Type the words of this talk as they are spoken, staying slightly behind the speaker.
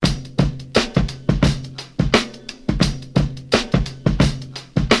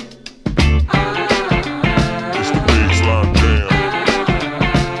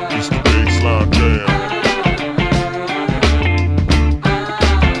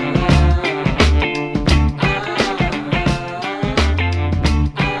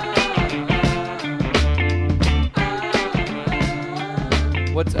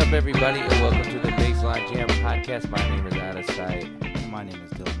everybody, and welcome to the Baseline Jam podcast. My name is Out of Sight. My name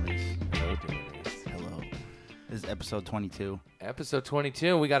is Dylan Reese. Hello, Dylan Reese. Hello. This is episode 22. Episode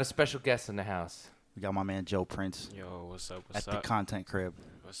 22, we got a special guest in the house. We got my man Joe Prince Yo, what's up? at the Content Crib,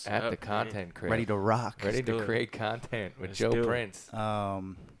 What's At up, the content crib. ready to rock. Ready do to it. create content with Let's Joe do it. Prince.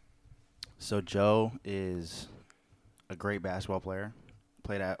 So Joe is a great basketball player.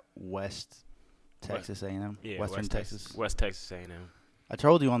 Played at West Texas A&M, Yeah, Western Texas. West Texas A&M. I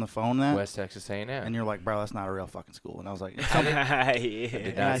told you on the phone that, West Texas A&M. and you're like, bro, that's not a real fucking school. And I was like, I yeah.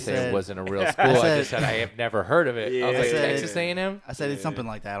 did I not say it said- wasn't a real school. I said- just said I have never heard of it. I was Yeah. like, I said- Texas A&M? I said it's Yeah. something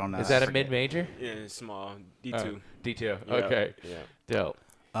like that. I don't know. Is that I a forget. mid-major? Yeah, it's small. D2. Oh, D2. Yeah, Okay. Yeah. Dope.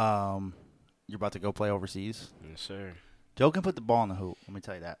 You're about to go play overseas. Yes, sir. Joe can put the ball in the hoop. Let me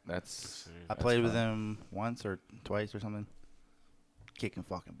tell you that. That's I played with him once or twice or something. Kicking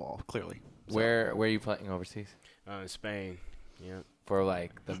fucking ball, clearly. So, where are you playing overseas? In Spain. Yeah. For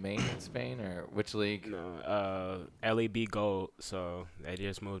like the main in Spain or which league? No. LEB Gold. So they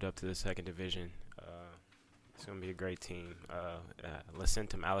just moved up to the second division. It's gonna be a great team.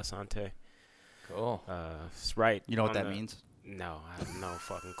 Licentum Alisante. Cool. It's right. You know what on that the- means? No, I have no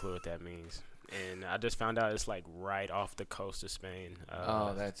fucking clue what that means. And I just found out it's like right off the coast of Spain.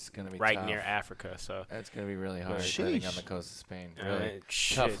 Oh, that's gonna be right tough. near Africa. So That's gonna be really hard Sheesh. living on the coast of Spain. Really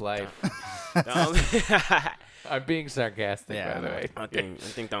shit, tough life. the only- I'm being sarcastic, Yeah, by the way. I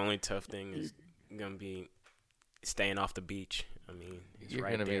think the only tough thing is gonna be staying off the beach. I mean, it's You're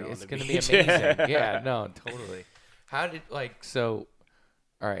right gonna be. there on It's the gonna beach. be amazing. Yeah. No. Totally. How did so?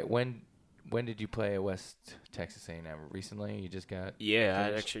 All right. When did you play at West Texas A&M? Recently? You just got. Yeah, I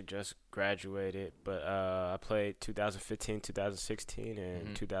finished? actually just graduated, but I played 2015, 2016, and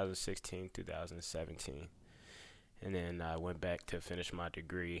Mhm. 2016, 2017. And then I went back to finish my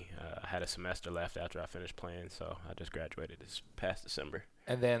degree. I had a semester left after I finished playing, so I just graduated this past December.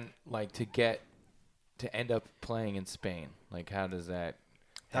 And then like to end up playing in Spain. Like how does that?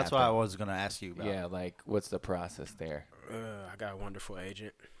 That's happen? what I was going to ask you about. Yeah. Like what's the process there? I got a wonderful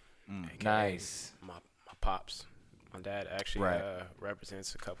agent. Mm. aka Nice. My pops. My dad actually Right.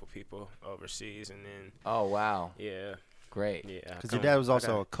 represents a couple people overseas, and then Oh wow. yeah, Great. yeah. I Because your come- dad was I also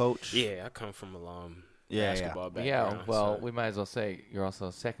got- a coach. Yeah, I come from Yeah, basketball Yeah, background. well, so- we might as well say you're also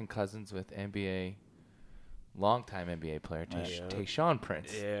second cousins with longtime NBA player Yeah. Tayshaun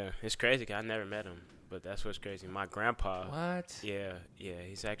Prince. yeah, it's crazy. 'Cause I never met him, but that's what's crazy. My grandpa. What? Yeah,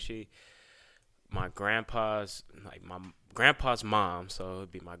 he's actually my grandpa's mom, so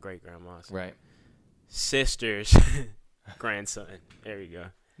it'd be my great grandma's Right. sister's grandson. There you go.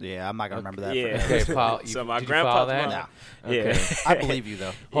 Yeah, I'm not going to remember that. Yeah. forever. Okay, Paul. So my did you follow grandpa's that? mom. Nah, Yeah. Okay. I believe you,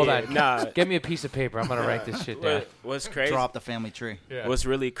 though. Hold Yeah, on. Nah. Give me a piece of paper. I'm gonna write this shit down. What's crazy? Draw up the family tree. Yeah. What's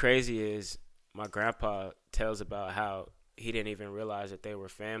really crazy is my grandpa tells about how he didn't even realize that they were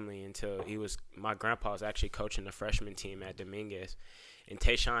family until my grandpa was actually coaching the freshman team at Dominguez. And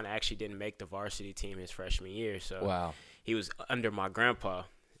Tayshaun actually didn't make the varsity team his freshman year. So Wow. he was under my grandpa.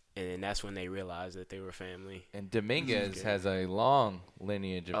 And then that's when they realized that they were family. And Dominguez good. has a long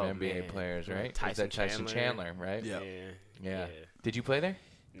lineage of Oh, NBA man. players, right? Tyson Is that Tyson Chandler. Chandler, right? Yeah. Yeah. Did you play there?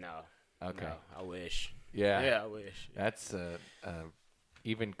 No. Okay. No, I wish. Yeah. Yeah, I wish. That's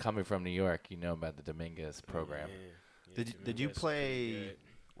even coming from New York, you know about the Dominguez program. Yeah, Did you Dominguez is play? pretty good.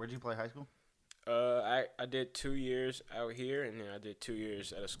 Where did you play high school? I did 2 years out here, and then I did 2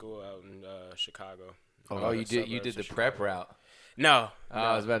 years at a school out in Chicago. Oh, you did Suburbs the of prep Chicago. route. No,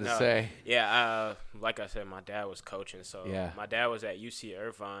 I was about to say. Yeah, like I said, my dad was coaching, so Yeah. my dad was at UC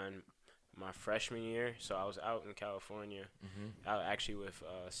Irvine my freshman year, so I was out in California, out actually with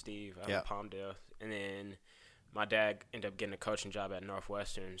Steve out Yeah. in Palmdale, and then my dad ended up getting a coaching job at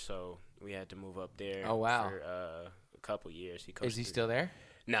Northwestern, so we had to move up there. Oh, wow. For a couple years. He coached. Is he still there?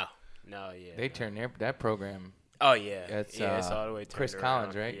 No, yeah. They turned that program. Oh yeah, It's, it's all the way. Chris turned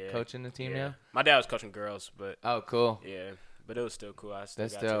Collins, around. right? Yeah. Coaching the team Yeah. now? My dad was coaching girls, but Oh, cool. yeah, but it was still cool. I still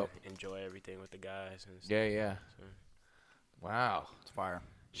That's got dope. to enjoy everything with the guys and stuff. Yeah. So, Wow. It's fire.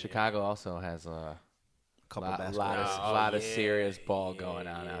 Chicago also has a Couple lot basketball. of- lot of serious ball going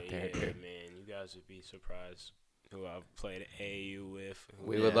on out there, yeah, dude. man, you guys would be surprised who I've played AAU with.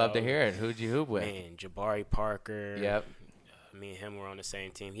 We would love to hear it. Who'd you hoop with? Man, Jabari Parker. Yep. Me and him were on the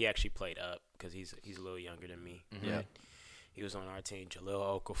same team. He actually played up because he's a little younger than me. Mhm. Yeah. He was on our team.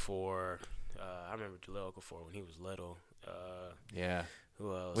 Jalil Okafor. I remember Jalil Okafor when he was little. Yeah.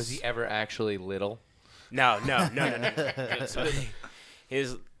 Who else? Was he ever actually little? No. So he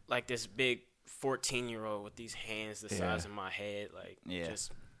was like this big 14-year-old with these hands the size of my head, Yeah.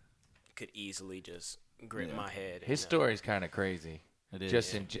 just could easily just grip my head. His and, story's kind of crazy. It is.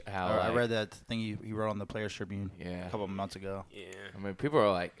 Just in how I like, read that thing he wrote on the Players Tribune Yeah. a couple of months ago. Yeah. I mean, people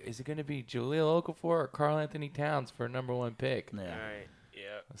are like, is it going to be Jaleel Okafor or Karl Anthony Towns for number 1 pick? Yeah. All right. Yeah.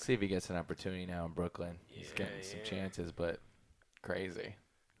 Let's see if he gets an opportunity now in Brooklyn. He's Yeah, getting some yeah. chances, but crazy.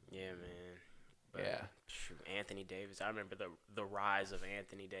 Yeah, man. But, Yeah. shoot, Anthony Davis. I remember the rise of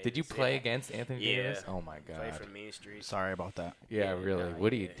Anthony Davis. Did you play against Anthony Yeah. Davis? Oh my God. Play for Mean Streets. Sorry about that. Yeah, really. nah,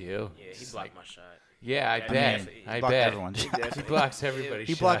 What do you yeah. do? Yeah, he Just blocked like- my shot. Yeah, I Yeah, bet. I mean, I blocked bet. everyone's shot. He blocks everybody's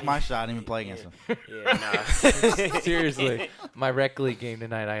He shot. blocked my shot. I didn't even play against him. Yeah, nah. Seriously, my rec league game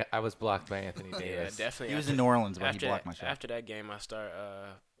tonight, I was blocked by Anthony Yeah, Davis. definitely. He was after- in New Orleans, but he after, blocked my shot. After that game, I started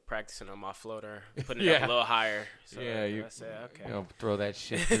practicing on my floater, putting it Yeah. up a little higher. So Yeah, I said, okay. You know, throw that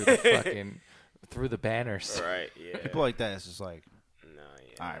shit through the fucking through the banners. Right, yeah. People like that, it's just like, No,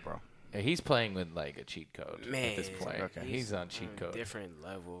 yeah. all right, bro. Yeah, he's playing with like a cheat code Man, at this point. Okay. He's on cheat code. Different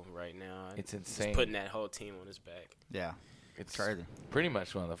level right now. It's Just insane. putting that whole team on his back. Yeah, It's crazy. pretty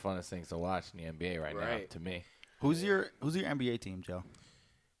much one of the funnest things to watch in the NBA right now, Right. to me. Who's your NBA team, Joe?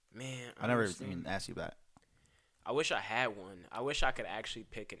 Man, I never honestly, even asked you that. I wish I had one. I wish I could actually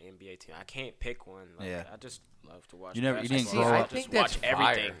pick an NBA team. I can't pick one. Like, Yeah. I just love to watch. You didn't basketball. grow I up- just I think watch that's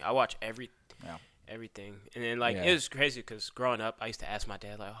everything. fire. I watch Yeah. everything. And then like Yeah. it was crazy because growing up, I used to ask my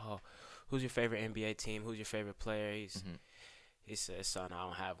dad like, "Oh, who's your favorite NBA team? Who's your favorite player?" He said, "Son, I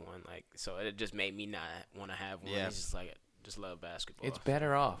don't have one." Like, so it just made me not want to have one. Yeah. He's just like, just love basketball. It's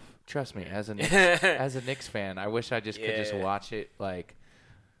better off. Trust me, as a Knicks, Yeah. as a Knicks fan, I wish I just could just Yeah. watch it like,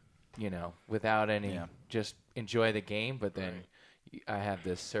 you know, without any, Yeah. just enjoy the game. But then I have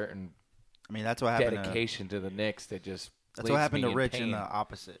this certain I mean, that's what happened. dedication to the Knicks that just That's leaves what happened me to Rich pain. in the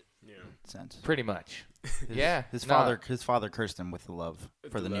opposite Yeah. sense. Pretty much. His, Yeah, his no. father cursed him with the love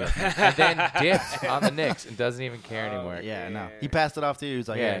for the the New love. York. And then dips on the Knicks and doesn't even care anymore. Yeah, no. Yeah. He passed it off to you. He was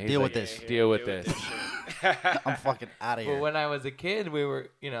like, Yeah, yeah, he's deal like, with this. yeah, Deal with this. shit. I'm fucking out of here. But when I was a kid, we were,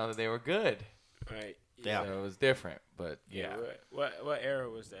 you know, they were good. Right. Yeah. So it was different. But yeah, What era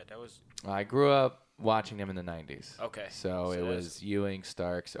was that? That was I grew up watching them in the 90s. okay. So it that's- was Ewing,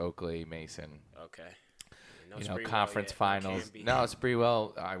 Starks, Oakley, Mason. okay. No You know, Sprewell conference yet. finals. Can't be. No,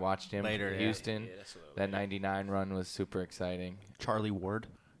 Sprewell, I watched him Later, in yeah. Houston. Yeah, that's a little That late. 99 run was super exciting. Charlie Ward.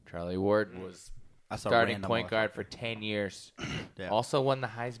 Charlie Ward was That's a starting random point guard motherfucker. for 10 years. Yeah. Also won the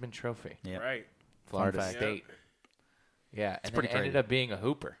Heisman Trophy. Yeah. Right. Florida fact. State. Yeah, and pretty then ended crazy. up being a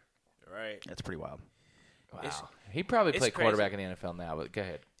hooper. Right. That's pretty wild. Wow. It's- He probably it's played crazy. quarterback in the NFL now, but go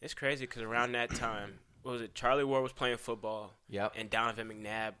ahead. It's crazy because around that time, what was it? Charlie Ward was playing football, Yep. and Donovan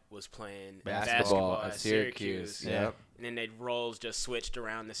McNabb was playing Basketball basketball at at Syracuse. Syracuse. Yep. And then their roles just switched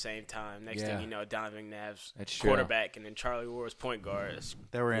around the same time. Next Yeah. thing you know, Donovan McNabb's That's true. quarterback, and then Charlie Ward was point guard. It's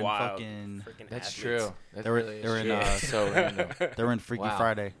They were in wild. fucking. Freaking That's athletes. true. That They were- really they were is in, true. uh, So random. They were in Freaky Wow.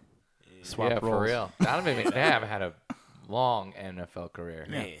 Friday. Swap Yeah, for roles. real. Donovan McNabb had a long NFL career.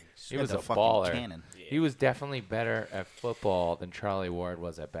 Man, He was had a the fucking baller. cannon. yeah. He was definitely better at football than Charlie Ward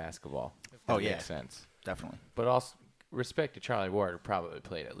was at basketball. If that Oh, yeah. makes sense. Definitely. But also, respect to Charlie Ward, who probably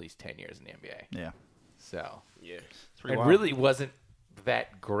played at least 10 years in the NBA. Yeah. So, yeah. It's pretty and wild. really wasn't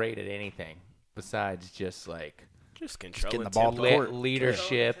that great at anything besides just like Just controlling getting the ball tempo. to court.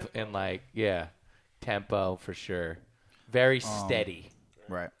 leadership and like, yeah, tempo for sure. Very steady.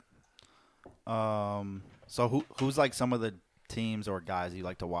 Right. So who's like some of the teams or guys you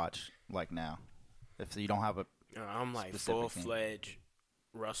like to watch like now? If you don't have a I'm like specific team. full-fledged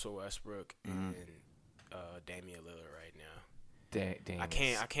Russell Westbrook Mm-hmm. and Damian Lillard right now. Dame I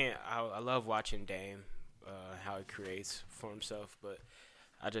is- can't. I love watching Dame, how he creates for himself, but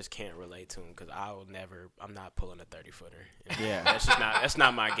I just can't relate to him because I'm not pulling a 30-footer. Yeah. That's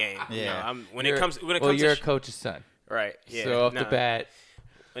not my game. You Yeah. know, when You're- it comes well, to you're a coach's son. right. Yeah. So off the nah. bat,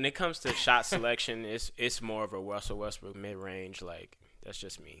 when it comes to shot selection, it's more of a Russell Westbrook mid-range. Like that's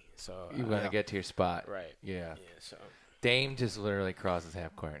just me. So you want to Yeah. get to your spot. right. Yeah. Yeah. So Dame just literally crosses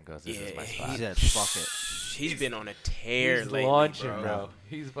half court and goes, "This is my Yeah, spot." he said fuck it. he's been on a tear He's lately, launching, bro.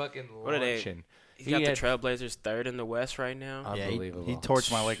 He's fucking What are they- launching. He's He got the had- Trailblazers third in the West right now. Yeah, Unbelievable. he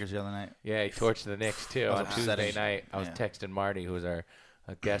torched my Lakers the other night. Yeah, he torched the Knicks too That was on Tuesday upsetting. night. I was Yeah. texting Marty, who was a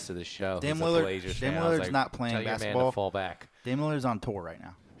guest of the show. Dame who's a Lillard- Blazers Dame fan. I was Lillard's not playing tell your man basketball. to fall back. Dame Lillard's on tour right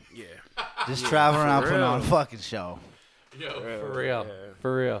now. Yeah. Just traveling around for putting on a real. fucking show. For real, Yeah.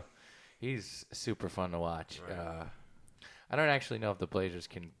 for real. He's super fun to watch. Right. I don't actually know if the Blazers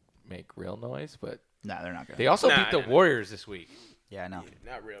can make real noise, but Nah, they're not good. they also Nah, beat the nah. Warriors this week. Yeah, I know.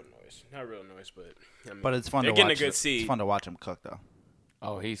 Not real noise. Not real noise, but I mean, But it's fun they're to getting watch. a good It's seed. fun to watch him cook though.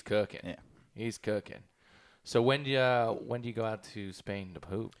 Oh, he's cooking. Yeah. He's cooking. So when do you go out to Spain to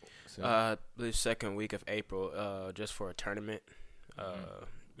hoop? So, I believe second week of April, just for a tournament.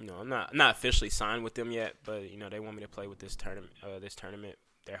 I'm not officially signed with them yet, but they want me to play with this tournament.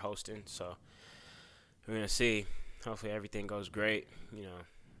 They're hosting, so we're gonna see. Hopefully everything goes great.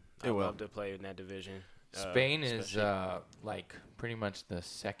 I It will. love to play in that division. Spain is especially- like pretty much the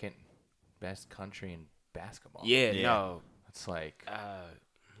second best country in basketball. Yeah, Yeah. no. It's like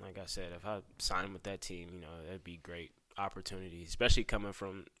Like I said, if I sign with that team, that'd be great opportunity, especially coming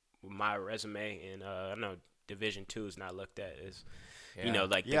from my resume. And I know Division II is not looked at as,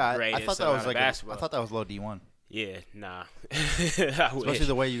 like Yeah, the greatest I thought that amount was of like basketball. I thought that was low D1. Yeah, nah. I Especially wish.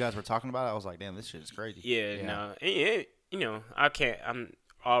 the way you guys were talking about it, I was like, damn, this shit is crazy. Yeah, Yeah. no. I can't. I'm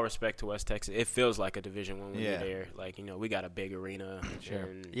all respect to West Texas. It feels like a Division I when Yeah. you're there. Like we got a big arena. Sure.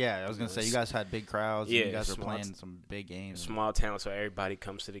 And, Yeah, I was gonna say you guys had big crowds. Yeah, and you guys were small playing some big games. small town, so everybody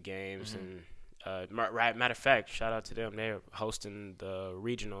comes to the games. And matter of fact, shout out to them. They're hosting the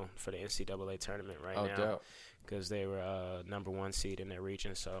regional for the NCAA tournament right oh, now dope. because they were #1 seed in their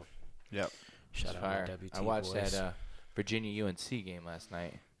region. So Yep. shout out Fire. to WT I watched boys. that Virginia UNC game last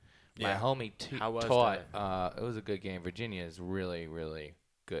night. My Yeah. homie How was taught. It was a good game. Virginia is really, really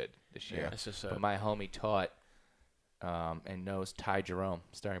good this year. That's just But my homie taught and knows Ty Jerome,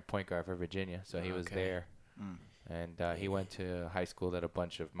 starting point guard for Virginia. So he was Okay. there. Mm. And he went to high school that a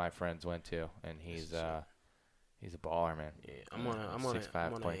bunch of my friends went to. And he's a baller, man. yeah, I'm on a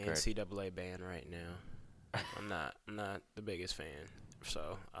 6'5" an point guard. NCAA band right now. I'm not the biggest fan,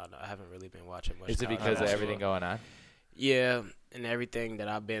 so I haven't really been watching much. Is it college because of basketball. everything going on? Yeah, and everything that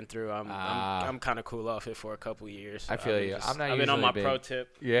I've been through, I'm Ah. I'm kind of cool off it for a couple years. I feel I've you. just- I'm not I've been on my usually pro big.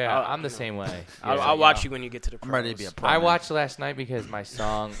 tip. Yeah, I'm the you know, same way. I'll Yeah. watch you when you get to the pros. I'm ready to be a pro. I man. watched last night because my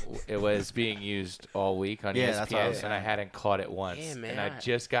song it was being used all week on Yeah, that's what I was ESPN, and I saying. hadn't caught it once. Yeah, man, and I I-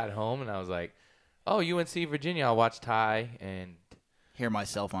 just got home, and I was like, "Oh, UNC Virginia, I'll watch Ty." Hear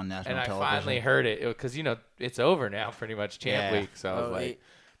myself on national And I television. finally heard it because it's over now, pretty much champ Yeah. week. So I was like,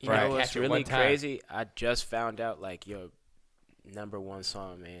 you right, know what's catch it really one time. crazy? I just found out like your #1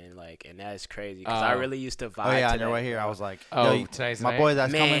 song, man. Like, and that is crazy because I Oh. really used to vibe. Oh yeah, to on your that, way here, bro. I was like, "Oh, yo, tonight's my night?" boy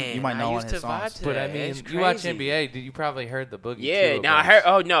that's coming. Man, You might know I one used of his to vibe songs. to But I that. mean, It's you watch crazy. NBA. You probably heard the boogie. Yeah, too, now I but- heard.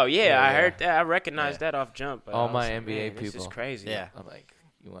 Oh no, yeah, Yeah, I yeah. heard that. I recognized that off jump. But All I was my like, NBA man, This is people. crazy. Yeah. I'm like,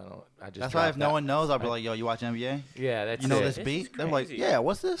 you want to? I just. That's why if dropped no that. one knows, I'll be like, yo, you watch NBA? Yeah, that's You know it. this This beat? is They're like, crazy. yeah,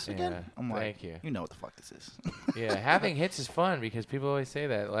 what's this Yeah, again? I'm like, thank you. you know what the fuck this is. Yeah, having hits is fun because people always say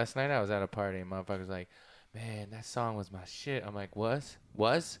that. Last night I was at a party and motherfuckers like, man, that song was my shit. I'm like, was?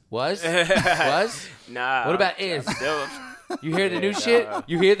 Was? Nah. What about I'm is? still- You hear the new shit?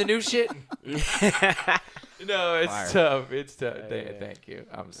 You hear the new shit? No, it's Fire. tough. It's tough. Yeah. Thank you.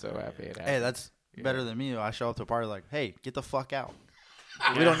 I'm so happy it happened. Hey, that's Yeah. better than me. I show up to a party like, hey, get the fuck out.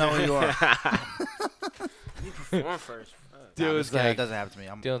 We don't know who you are. You perform first. Fuck. Dude Nah, was just kidding, like, it doesn't happen to me.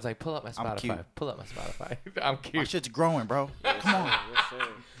 Dylan's like, pull up my I'm cute. Spotify. Pull up my Spotify. I'm My cute. shit's growing, bro. Come on. Yes, sir.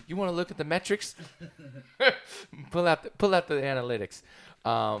 You want to look at the metrics? pull out the analytics.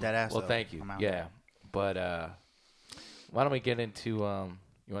 That ass, well, though. thank you. I'm out. Yeah, but why don't we get into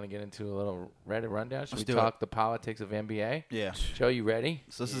you want to get into a little Reddit rundown? Should Let's we do talk the politics of NBA? Yeah. Joe, you ready?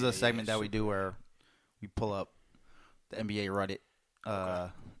 So this is Yeah, a segment yeah, that we do where we pull up the NBA Reddit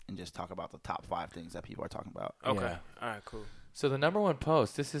and just talk about the top 5 things that people are talking about. Okay. Yeah. All right. Cool. So the number one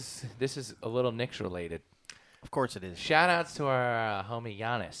post. This is a little Knicks related. Of course it is. Shout outs to our homie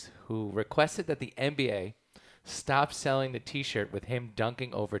Giannis, who requested that the NBA stop selling the T-shirt with him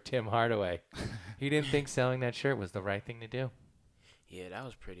dunking over Tim Hardaway. He didn't think selling that shirt was the right thing to do. Yeah, that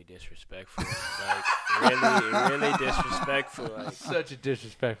was pretty disrespectful. Like, really disrespectful. Like, Such a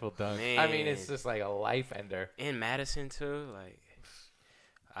disrespectful dunk. I mean, it's Man. just like a life ender. in Madison too. Like,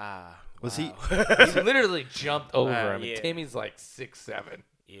 Was wow. He literally jumped over him. yeah. And Timmy's like 6'7".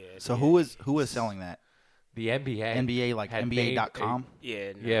 Yeah. So yeah, who is selling that? The NBA. NBA, like had made NBA.com?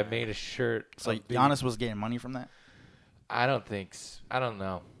 Yeah. Yeah, nah. made a shirt. So of the- Giannis was getting money from that? I don't think. I don't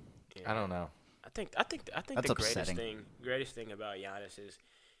know. Yeah. I don't know. I think That's the upsetting. greatest thing about Giannis is,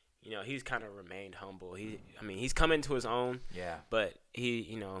 he's kind of remained humble. He's come into his own, Yeah. but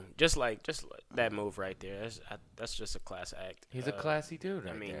he, just like that move right there. That's just a class act. He's a classy dude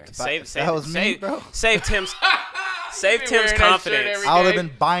right I mean, there. That was me, bro. Save Tim's Wearing that shirt confidence. every I would have day.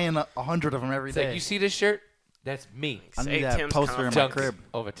 been buying 100 of them every It's like, day. you see this shirt? That's me. I need Save that Tim's poster in my confidence. crib.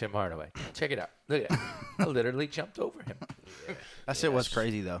 Over Tim Hardaway. Check it out. Look at that. I literally jumped over him. That shit was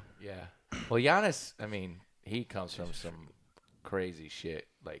crazy, though. Yeah. Well, Giannis, I mean, he comes from some crazy shit,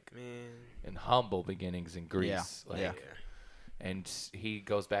 like Man. in humble beginnings in Greece. Yeah, Like, yeah. And he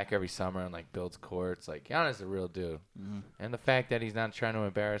goes back every summer and like builds courts. Like Giannis is a real dude. Mm-hmm. And the fact that he's not trying to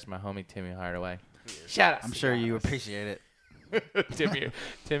embarrass my homie Timmy Hardaway. Shout out. I'm to sure you Giannis. appreciate it.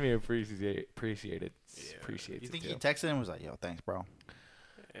 Timmy appreciates Yeah. appreciates You it think too. he texted him and was like, yo, thanks, bro?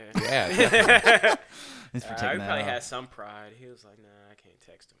 Yeah, definitely. He's for He taking probably that had off. some pride. He was like, "Nah, I can't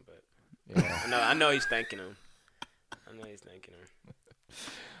text him," but Yeah. I know he's thanking him.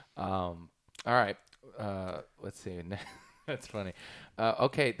 All right. Let's see. That's funny.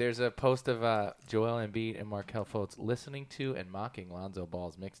 Okay, there's a post of Joel Embiid and Markelle Fultz listening to and mocking Lonzo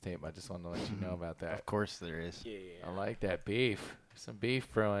Ball's mixtape. I just wanted to let you know about that. Of course there is. Yeah. I like that beef. Some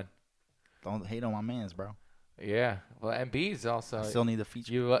beef brewing. Don't hate on my mans, bro. Yeah. Well, Embiid's also. I still need the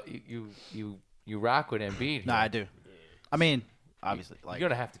feature. You rock with Embiid. No, I do. I mean, obviously, You're like,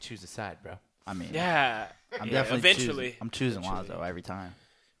 gonna have to choose a side, bro. I mean, Yeah. I'm Yeah, definitely eventually. I'm choosing Eventually. Lonzo every time.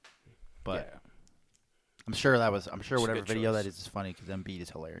 But Yeah. I'm sure It's a whatever good video choice. that is funny because Embiid is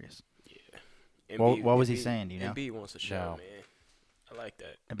hilarious. Embiid- What was he Embiid- saying, do you know? Embiid wants a show, No. man. I like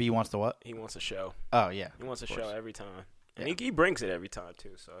that. Embiid wants to what? He wants a show. Oh yeah. He wants a of show course. every time, and Yeah. he brings it every time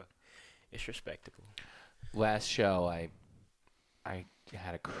too. So it's respectable. Last show, I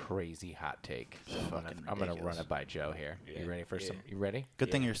had a crazy hot take. So Fucking I'm gonna run ridiculous. it by Joe here. Yeah, You ready for yeah. some? You ready?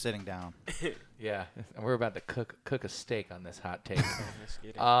 Good thing Yeah. you're sitting down. Yeah. We're about to cook a steak on this hot take. Let's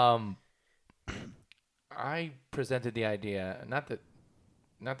get it. I presented the idea, not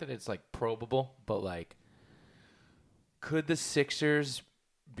that it's like probable, but like, could the Sixers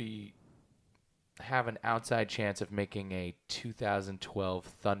have an outside chance of making a 2012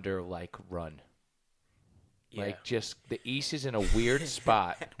 Thunder-like run? Yeah. Like, just the East is in a weird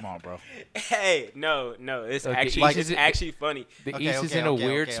spot. Come on, bro. Hey, no, it's Okay, actually like, it's is it- actually funny. The Okay, East is okay, in a okay,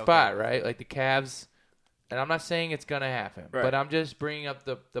 weird okay, okay. spot, right? Like the Cavs, and I'm not saying it's gonna happen, Right. but I'm just bringing up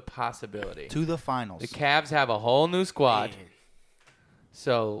the possibility. To the finals. The Cavs have a whole new squad, Man,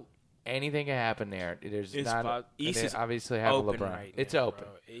 so anything can happen there. There's It's not. about- East they is obviously have open LeBron. right It's now, open.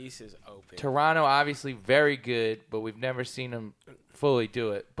 bro. East is open. Toronto obviously very good, but we've never seen them fully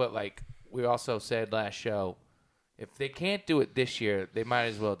do it. But like we also said last show, if they can't do it this year, they might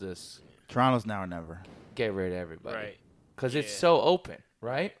as well just Toronto's now or never. get rid of everybody, Right. Because it's Yeah. so open,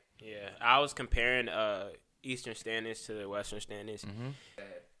 right? Yeah, I was comparing Eastern standings to the Western standings. Mm-hmm.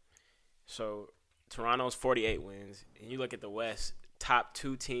 So Toronto's 48 wins, and you look at the West, top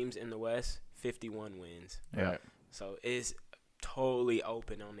two teams in the West, 51 wins. Yeah. Right. So it's totally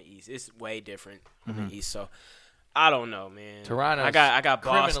open on the East. It's way different on Mm-hmm. the East. So I don't know, man. Toronto's I got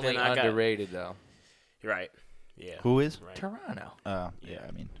Boston. criminally I got underrated though. right. Yeah. Who is? Right. Toronto. Yeah. Yeah.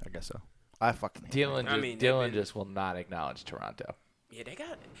 I mean, I guess so. I fucking hate Dylan, I mean, Dylan they've been- just will not acknowledge Toronto. Yeah, they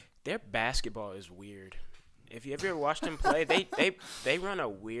got their basketball is weird. If you ever watched them play, they run a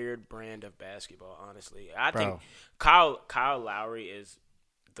weird brand of basketball. Honestly, I think Bro. Kyle Lowry is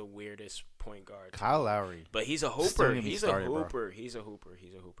the weirdest point guard. Kyle Lowry. But he's a Still hooper. get me He's started, a bro. hooper. He's a hooper.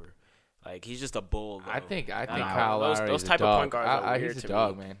 Like he's just a bull. Though. I think don't know. Kyle Those- Lowry those is type a of dog. point guards are weird He's a to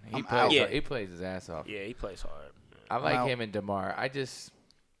dog, me. man. I'm out. Yeah. He plays his ass off. Yeah, he plays hard. I like out. him and DeMar.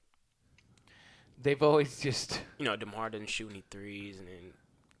 They've always just You know, DeMar doesn't shoot any threes, and then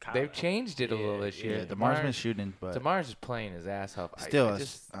Kyle, they've changed it a little Yeah, this yeah. year. Yeah, DeMar's been shooting, but DeMar's just playing his ass off. still, I it's-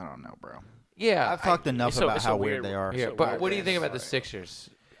 just I don't know, bro. yeah. I've talked enough it's a- about it's a how weird weird they one. are. Yeah, so but weird. what do you think Yeah, about the sorry. Sixers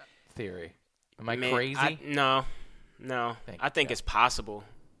theory? Am I Man, crazy? No. Thank I think you. it's possible.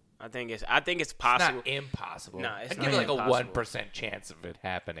 I think it's It's possible. not impossible. No, it's I'd not give it like a impossible. 1% chance of it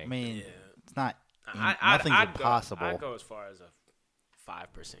happening. I mean, Yeah. it's not. Nothing's impossible. I'd go as far as a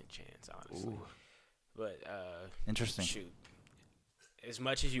 5% chance, honestly. Ooh. But Interesting. shoot, as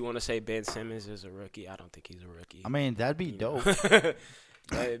much as you want to say Ben Simmons is a rookie, I don't think he's a rookie. I mean, that'd be You know? dope.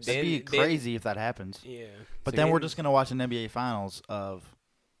 That'd That'd be crazy if that happens. Yeah. But So then you- we're just gonna watch an NBA Finals of.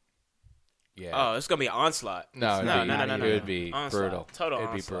 Yeah. Oh, it's gonna be an onslaught. No, it'd no, be- no, no, no, no. It would be Onslaught. brutal. Total It'd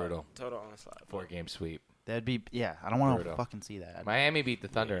be onslaught. brutal. Total onslaught. 4-game sweep. That'd be I don't want to Brutal. fucking see that. Miami beat the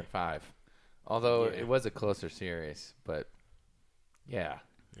Thunder in 5. Although Yeah. it was a closer series, but yeah,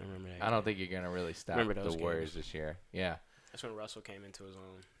 I remember that. I don't think you're gonna really stop Remember the those Warriors games. this year. Yeah, That's when Russell came into his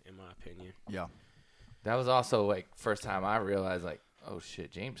own, in my opinion. Yeah. that was also like first time I realized like, oh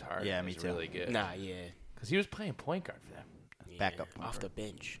shit, James Harden Yeah, me is too. really good. Nah, yeah. Because he was playing point guard for them, yeah. Backup point off guard. the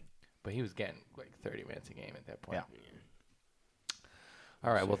bench. but he was getting like 30 minutes a game at that point. Yeah.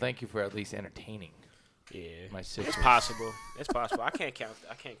 All right, well, thank you for at least entertaining Yeah. my Sixers. It's possible. It's possible. I can't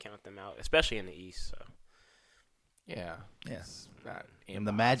count them out, especially in the East. So Yeah. Yeah. It's not And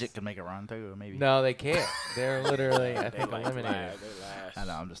the Magic could make a run too, maybe. No, they can't. They're literally, I they think, like eliminated. They're last. I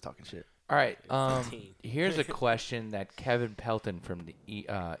know. I'm just talking shit. All right. 15. Here's a question that Kevin Pelton from the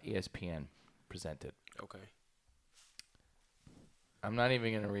ESPN presented. Okay. I'm not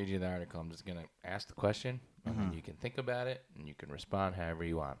even going to read you the article. I'm just going to ask the question, and then you can think about it, and you can respond however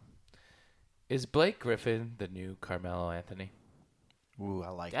you want. Is Blake Griffin the new Carmelo Anthony? Ooh, I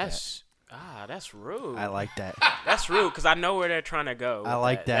like That's That's rude. I like that. That's rude because I know where they're trying to go. I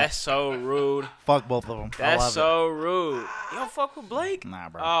like that. That's so rude. Fuck both of them. I That's love so rude. You don't fuck with Blake? it. Nah,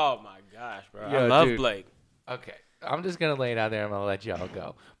 bro. Oh my gosh, bro. I Yo, love dude. Blake. Okay, I'm just gonna lay it out there. I'm gonna let y'all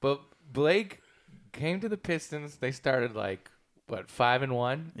go. But Blake came to the Pistons. They started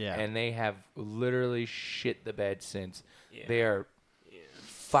 5-1. Yeah. And they have literally shit the bed since. Yeah. They are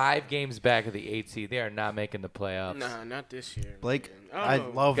 5 games back of the 8th seed. They are not making the playoffs. Nah, not this year. Blake, man. I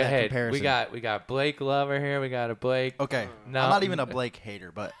Oh. love Go that ahead. comparison. We got Blake Lover here. We got a Blake. Okay, No. I'm not even a Blake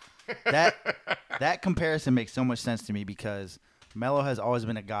hater, but that comparison makes so much sense to me because Melo has always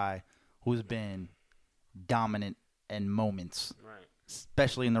been a guy who's been dominant in moments, Right.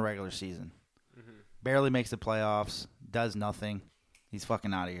 especially in the regular season. Barely makes the playoffs, does nothing. He's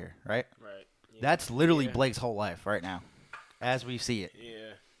fucking out of here, right? Right. Yeah. That's literally Yeah. Blake's whole life right now, as we see it.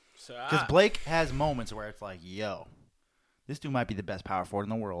 Yeah. So Because Blake has moments where it's like, yo, this dude might be the best power forward in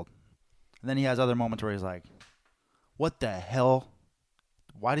the world. And then he has other moments where he's like, what the hell?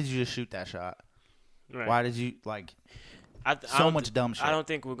 Why did you just shoot that shot? Right. Why did you, I so don't much dumb shit. I don't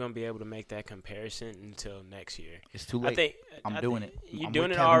think we're gonna be able to make that comparison until next year. It's too late. I think I'm I doing think- it. You I'm doing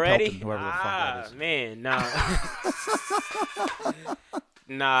with it Kevin already? Pelton, whoever the fuck that is. Man, no.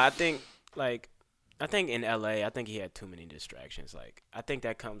 Nah, I think in LA, I think he had too many distractions. I think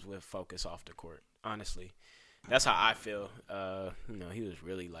that comes with focus off the court. Honestly, that's how I feel. He was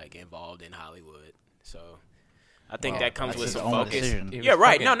really involved in Hollywood, so I think Well, that comes that's with his some own focus. decision. He was Yeah,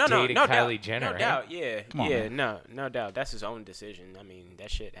 right. fucking No dating doubt. Kylie Jenner, no right? doubt. Yeah, Come on, yeah. man. No doubt. That's his own decision. I mean,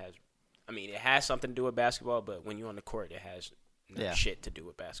 that shit has. I mean, it has something to do with basketball, but when you're on the court, it has Yeah. shit to do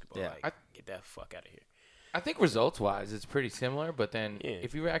with basketball. Yeah. Get that fuck out of here. I think results-wise, it's pretty similar. But then, Yeah.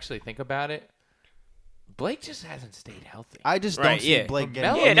 if you actually think about it, Blake just hasn't stayed healthy. I just Right, don't see yeah. Blake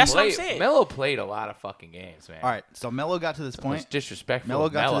getting Yeah, that's what I'm played, saying. Melo played a lot of fucking games, man. All right, so Melo got to this It's point. disrespectful. Melo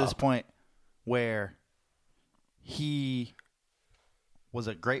of got Melo. to this point where he was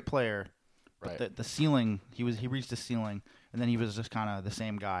a great player, but Right. the ceiling, he reached the ceiling, and then he was just kind of the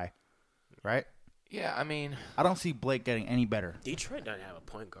same guy, right? Yeah, I mean, I don't see Blake getting any better. Detroit doesn't have a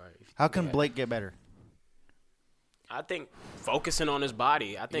point guard. How can Yeah. Blake get better? I think focusing on his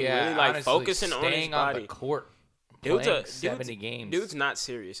body. I think yeah, really honestly, focusing on his staying on body. the court, Dude's playing a 70 games. Dude's not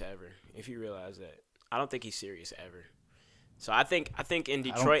serious ever. If you realize that, I don't think he's serious ever. So I think in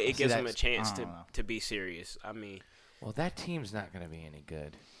don't Detroit it see gives that- him a chance I to don't know. to be serious. I mean, Well, that team's not going to be any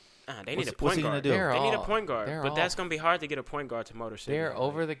good. they What's- need a what's point he gonna guard. do? They're They need a all- point guard, they're but all- that's gonna be hard to get a point guard to Motor City. They're Like,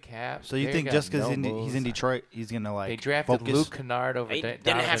 over the cap. So you They think got just because no he's in moves. Detroit, he's gonna They drafted focus, Luke Kennard over They Donovan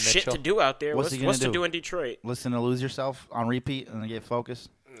didn't have shit Mitchell. to do out there. What's he gonna to do? do in Detroit? listen to Lose Yourself on repeat and then get focused?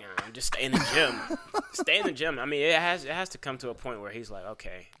 Just stay in the gym. Stay in the gym. I mean, it has to come to a point where he's like,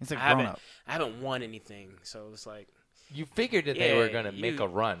 okay, He's a I grown up. haven't won anything, so it's like, You figured that they were Yeah, going to make you- a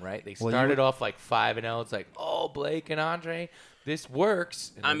run, right? They Well, you started would- off 5-0. It's like, oh, Blake and Andre, this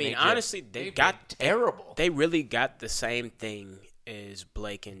works. And I then mean, they just- honestly, they they've got been terrible, They really got the same thing as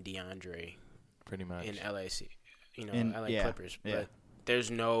Blake and DeAndre pretty much. in LAC, In- LA yeah, Clippers. yeah. But there's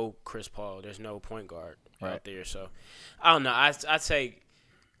no Chris Paul. There's no point guard Right. out there. So I don't know. I'd say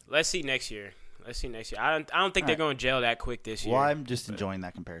let's see next year. I don't think they're Alright. going to gel that quick this year. Well, I'm just enjoying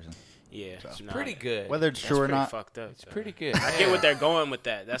that comparison. Yeah, So. It's nah, pretty good. Whether it's That's true or pretty not, fucked up. It's though. pretty good. I get what they're going with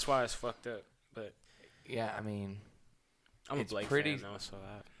that. That's why it's fucked up. But Yeah, I mean, I'm a It's Blake pretty- fan, though, so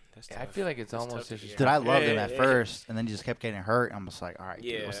that's tough. I feel like it's That's almost tough to just hear. dude, I loved him Yeah, at yeah. first, and then he just kept getting hurt. I'm just like, all right,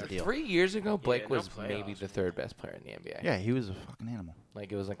 dude, Yeah. what's the deal? 3 years ago, Blake no was maybe playoffs, the third best player in the NBA. Yeah, he was a fucking animal.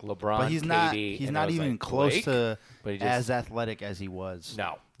 Like, it was like LeBron, But he's not. KD, He's and not it was even like close Blake, to but he just, as athletic as he was.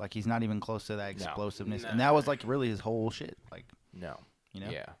 No, Like he's not even close to that No. explosiveness, Nah. and that was like really his whole shit. Like no. you know,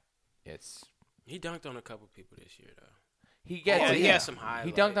 Yeah. It's He dunked on a couple people this year, though. he gets Yeah, it. he yeah. has some high.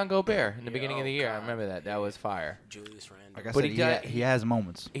 He dunked on Gobert in the Yeah, beginning of oh, the year. I God. remember that. That was fire. Julius Randle. like I But said, he he, does- he has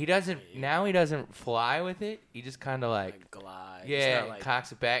moments. He doesn't now. He doesn't fly with it. He just kind of like glide. yeah, It's not like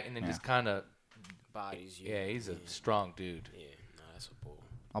cocks it back and then Yeah. just kind of bodies. You. yeah. He's a strong dude. Yeah, no, that's a bull.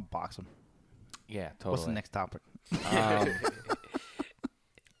 I'll box him. Yeah, totally. What's the next topic? Um,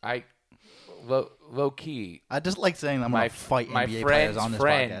 I low key. I just like saying I'm My gonna fight my NBA players friend's on this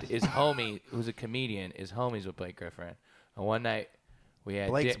friend podcast. is homie, who's a comedian, is homies with Blake Griffin. And one night we had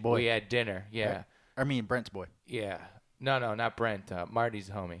Blake's boy. we had dinner. Yeah, Right. I mean Brent's boy. yeah. No, not Brent. Marty's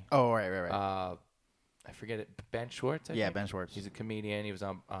homie. Oh right. I forget it. Ben Schwartz. I Yeah, think? Ben Schwartz. He's a comedian. He was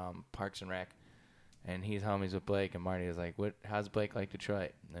on Parks and Rec, and he's homies with Blake. And Marty was like, "What? How's Blake like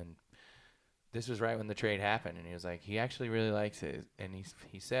Detroit?" And this was right when the trade happened, and he was like, "He actually really likes it." And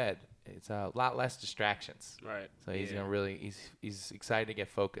he said it's a lot less distractions. Right. So he's Yeah. gonna really he's excited to get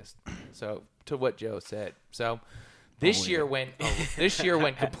focused. So to what Joe said. So This year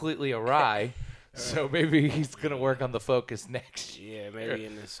went completely awry. So maybe he's gonna work on the focus next year. Yeah, maybe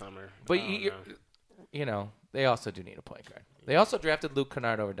in the summer. But I don't know. They also do need a point guard. They also drafted Luke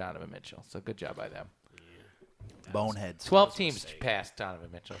Kennard over Donovan Mitchell. So good job by them. Boneheads. 12 teams passed Donovan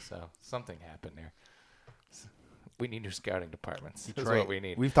Mitchell, so something happened there. We need new scouting departments. That's what we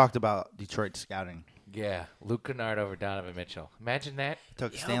need. We've talked about Detroit scouting. Yeah, Luke Kennard over Donovan Mitchell. Imagine that.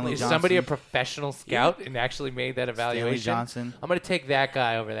 Took Stanley Is Johnson. somebody a professional scout and actually made that evaluation? Stanley Johnson. I'm going to take that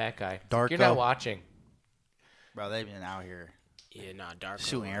guy over that guy. Darko. You're not watching. Bro, they've been out here Yeah, nah, Darko.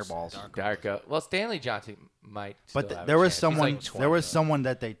 shooting air balls. Darko. Well, Stanley Johnson might still But have there a was chance. He's someone. like 20, There was though. someone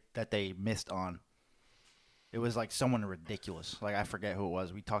that they missed on. It was like someone ridiculous. Like I forget who it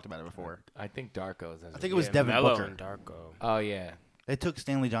was. We talked about it before. I think Darko's. I think it was Yeah, Devin Melo Booker. and Darko. Oh, yeah. They took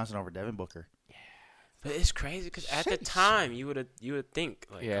Stanley Johnson over Devin Booker. But it's crazy because at the time you would think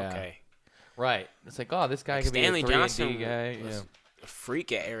like, Yeah. okay, Right. It's like, oh, this guy Like could be Stanley a 3 and D Johnson guy. was- Yeah. a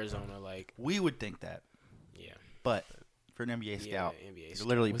freak at Arizona, like We would think that, yeah, but for an NBA scout, NBA you're scout.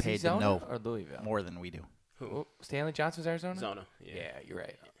 literally Was he paid to Zona know or Louisville? more than we do. Oh, Stanley Johnson's Arizona? Zona. Yeah, you're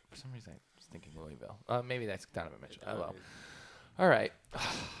right. For some reason, I was thinking Louisville. Maybe that's Donovan Mitchell. Oh, well. All right.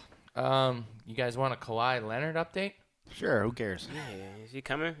 You guys want a Kawhi Leonard update? Sure, who cares? Yeah, is he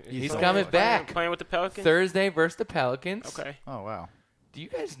coming? Is He's he coming back. Playing with the Pelicans. Thursday versus the Pelicans. Okay. Oh wow, Do you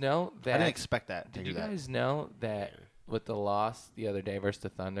guys know I that? didn't expect that. To Did do you that. guys know that with the loss the other day versus the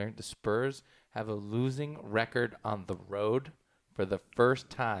Thunder, the Spurs have a losing record on the road for the first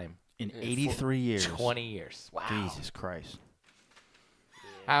time In 83 years? 20 years. Wow. Jesus Christ,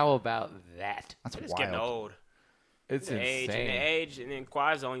 How about that? that's It's getting wild. old. It's The insane. age, and then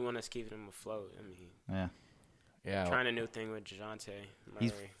Kawhi's the only one that's keeping him afloat. I mean, Yeah, Yeah, trying a new thing with DeJounte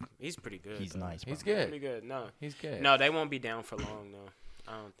Murray. He's pretty good. he's though. nice. he's bro. good. Pretty good. No, He's good. no, they won't be down for long though.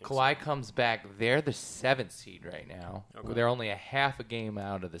 I don't think Kawhi comes back. They're the 7th seed right now. Okay. They're only a half a game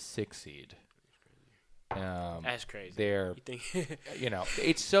out of the 6th seed. so. That's crazy. They're, You think?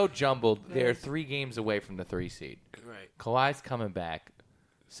 it's so jumbled. They're 3 games away from the 3 seed. Right. Kawhi's coming back.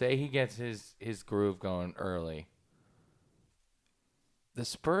 Say he gets his groove going early. The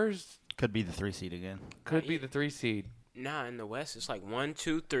Spurs Could be the 3 seed again. could be the 3 seed. Nah, in the West, it's like 1,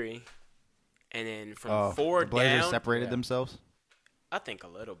 2, 3, and then from Oh, 4 the Blazers down. separated Yeah. themselves. I think a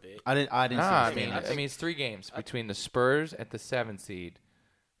little bit. I didn't. Nah, see I the mean, standings. it's 3 games between the Spurs at the 7th seed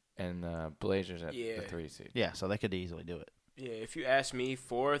and the Blazers at Yeah. the 3 seed. yeah, so they could easily do it. Yeah, if you ask me,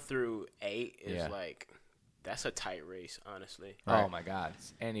 4 through 8 is Yeah. like that's a tight race. Honestly, Oh my God,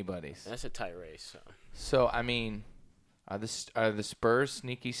 it's anybody's. that's a tight race. So. So I mean, are the Spurs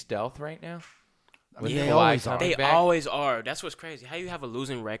sneaky stealth right now? With Yeah. They Kawhi always coming are. They back? always are. That's what's crazy. How you have a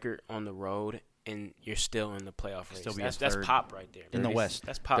losing record on the road and you're still in the playoff race? Still be That's a third pop right there. in the 30 West.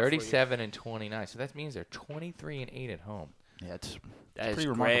 That's pop. for you. 37 and 29. So that means they're 23 and 8 at home. Yeah, it's That is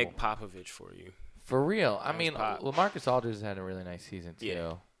pretty Greg Popovich for you. For real. I That's mean, pop. LaMarcus Aldridge has had a really nice season too.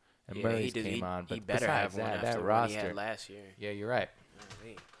 Yeah. And Yeah, Murray's he came on, but he better besides have one that, after that what he roster. had last year. Yeah, you're right.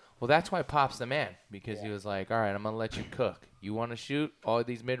 Golly. Well, that's why Pop's the man because he was like, "All right, I'm gonna let you cook. You want to shoot all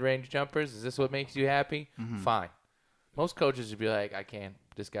these mid-range jumpers? Is this what makes you happy? Fine." Most coaches would be like, "I can't.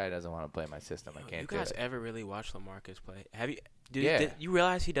 This guy doesn't want to play my system. I You can't do guys it." ever really watch LaMarcus play? Have you? Yeah. Did you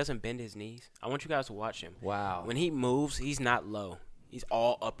realize he doesn't bend his knees? I want you guys to watch him. Wow. When he moves, he's not low. He's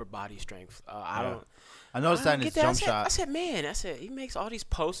all upper body strength. I don't. I noticed that in I his get jump I shot. said, man, he makes all these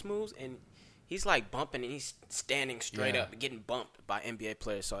post moves and he's like bumping and he's standing straight Yeah. up, getting bumped by NBA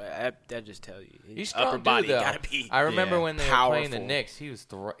players. So that just tells you He's his strong upper dude, body though. gotta be. I remember Yeah. when they were playing the Powerful. Knicks, he was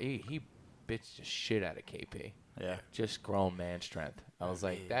he bitched the shit out of KP. Yeah, Just grown man strength. I was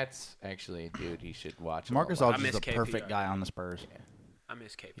like, that's actually a dude he should watch. a Marcus lot. Aldridge is miss the KP perfect already. guy on the Spurs. I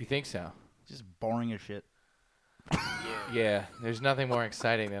miss KP. You think so? Just boring as shit. Yeah. There's nothing more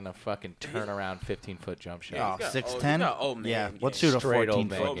exciting than a fucking turnaround 15-foot jump shot. Oh, he's got 6'10"? he's got old man Yeah, game. let's shoot a Straight old 14-foot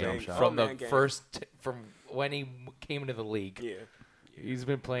man jump game. shot. From the Man game. from when he came into the league. Yeah. He's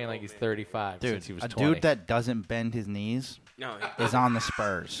been playing like he's 35 Dude, since he was a 20. dude that doesn't bend his knees No. is on the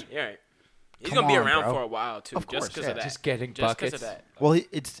Spurs. You're right. He's Come gonna be on, around bro. for a while too, Of course, just because yeah. of that. Just getting Just 'cause buckets. of that. Well,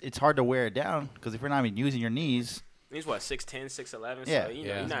 it's hard to wear it down because if you're not even using your knees, He's what 6'10", 6'11". Yeah. So you know,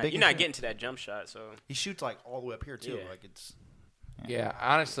 Yeah. you're He's not, big you're as not shit. getting to that jump shot. So he shoots like all the way up here too. Yeah. Like it's Yeah,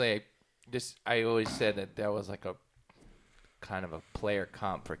 honestly, I always said that was like a kind of a player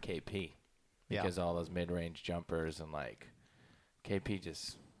comp for KP Yeah. because all those mid-range jumpers and like KP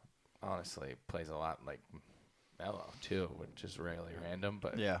just honestly plays a lot like Melo too, which is really random,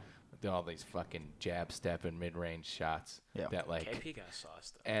 but yeah. all these fucking jab step and mid-range shots Yeah. that like KP got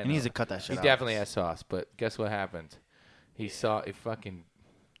sauce though. and He needs to cut that shit he out. definitely has sauce, but guess what happened? He fucking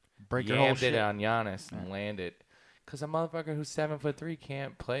Break your whole yammed shit. it on Giannis and landed. Because a motherfucker who's 7'3"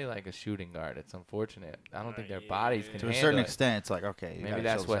 can't play like a shooting guard. It's unfortunate. I don't think their bodies can To a handle certain it. extent, it's like, okay. you Maybe gotta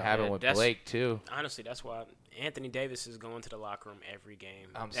that's chill what this out. happened Yeah, with that's- Blake too. Honestly, that's why Anthony Davis is going to the locker room every game.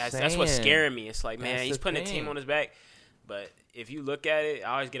 I'm That's what's saying. scaring me. It's like, That's man, he's the putting a team thing. on his back. But if you look at it,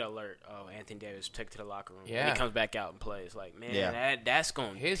 I always get an alert. Oh, Anthony Davis took to the locker room. Yeah. And he comes back out and plays. Like, man, Yeah. that's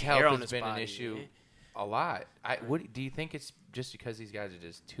going to His tear health on has his been body, an issue man. a lot. What do you think? It's just because these guys are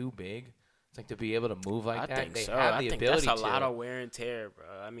just too big. It's like to be able to move like I that. think They so. have I the think ability that's a to. lot of wear and tear, bro.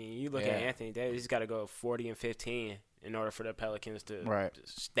 I mean, you look Yeah. at Anthony Davis, he's got to go 40 and 15 in order for the Pelicans to Right.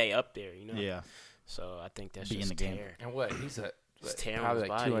 stay up there, you know? Yeah. So I think that's Be in just the game. tear. And what he's It's tearing probably his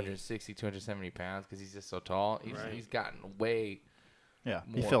like body. 260, 270 pounds because he's just so tall. Right. He's gotten way Yeah.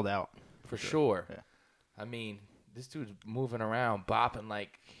 He More. filled out. for sure. Yeah. I mean, this dude's moving around, bopping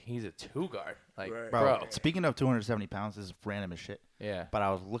like he's a two guard. Like, Right. Bro, bro. speaking of 270 pounds, this is random as shit. Yeah. But I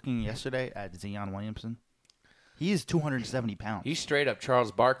was looking yesterday at Zion Williamson. He is 270 pounds. He's straight up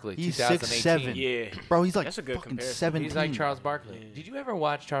Charles Barkley. He's 2018. 6'7". Yeah. Bro, he's like That's a good fucking comparison. 17. He's like Charles Barkley. Yeah. Did you ever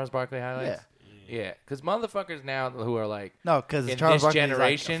watch Charles Barkley highlights? Yeah. Because motherfuckers now who are like, No, because in Charles this Barkley's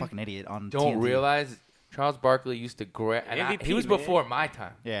generation, like a fucking idiot on don't TNT. realize Charles Barkley used to grab. MVP, He was man. before my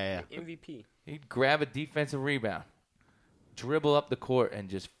time. Yeah. MVP. He'd grab a defensive rebound, dribble up the court, and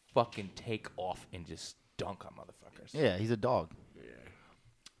just fucking take off and just dunk on motherfuckers. Yeah, he's a dog. Yeah.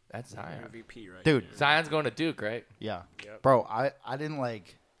 That's Zion. MVP, right? Dude. there. Zion's going to Duke, right? Yeah. Yep. Bro, I didn't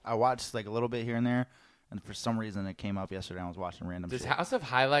like – I watched like a little bit here and there, and for some reason it came up yesterday. I was watching random Does shit. House of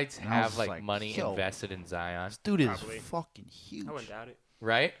Highlights And I was have like, like, money yo. invested in Zion? This dude is Probably. fucking huge. I wouldn't doubt it.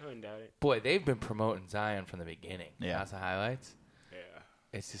 Right? I wouldn't doubt it. Boy, they've been promoting Zion from the beginning. Yeah. House of Highlights. Yeah.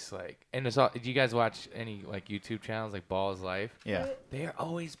 It's just like, and it's all. Do you guys watch any like YouTube channels like Ball's Life? Yeah. They are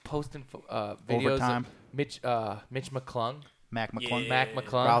always posting videos Overtime. of Mitch McClung. Mac McClung. Yeah. Mac Bro, I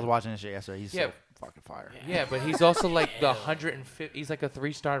McClung. was watching this shit yesterday. He's Yeah. so fucking fire. Yeah, but he's also like the 150. He's like a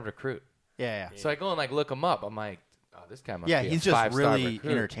 3-star recruit. Yeah. So I go and like look him up. I'm like, oh, this guy must Yeah, be he's a just 5-star really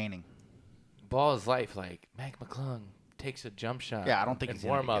recruit. entertaining. Ball's Life, like Mac McClung takes a jump shot. Yeah, I don't think in he's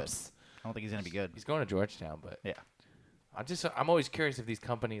gonna be warm ups. I don't think he's going to be good. He's going to Georgetown, but Yeah. I'm always curious if these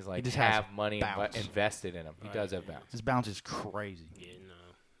companies like just has have money bounce. invested in him. He Right. does have bounce. His bounce is crazy. Yeah, no.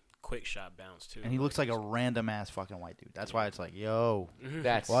 Quick shot bounce, too. And he looks like a random ass fucking white dude. That's why it's like, yo.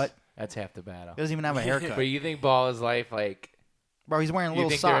 That's What? That's half the battle. He doesn't even have a haircut. But you think Ball is Life like? Bro, he's wearing You little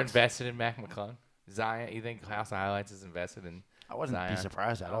think they're socks. invested in Mac McClung? Zion? You think House of Highlights is invested in? I wouldn't Zion. be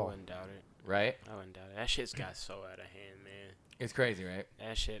surprised at I all. wouldn't doubt it. Right? I wouldn't doubt it. That shit's got so out of hand, man. It's crazy, right?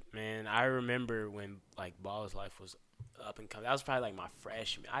 That shit, man. I remember when like Ball's Life was up and coming. That was probably like my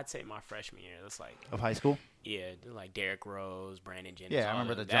freshman. I'd say my freshman year. That's like Of high school? like Derrick Rose, Brandon Jennings. Yeah, I all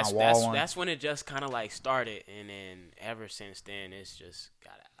remember them. the John that's, Wall that's, one. That's when it just kind of like started, and then ever since then, it's just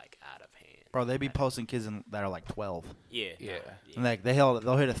got like out of hand. Bro, they be posting kids that are like 12. Yeah, Yeah. And like they'll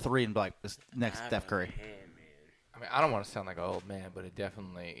hit a 3 and be like, this next Out Steph of Curry. hand, man. I mean, I don't want to sound like an old man, but it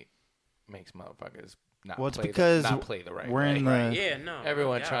definitely makes motherfuckers not Well, it's play because not play the right we're way. in the Yeah, no.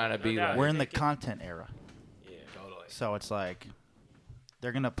 Everyone no doubt, trying to no be doubt. like- we're They in the think it- content era. Yeah, Totally. So it's like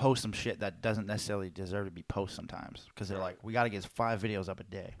they're going to post some shit that doesn't necessarily deserve to be posted sometimes because they're like, we got to get 5 videos up a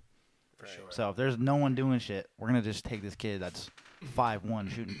day. For sure. So if there's no one doing shit, we're going to just take this kid that's 5'1"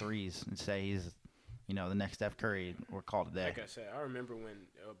 shooting threes and say he's, the next Steph Curry. We're called today. like I said, I remember when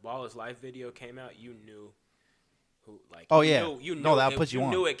Baller's Life video came out. You knew who, like. Oh, you yeah. Knew, you knew No, that it, puts you you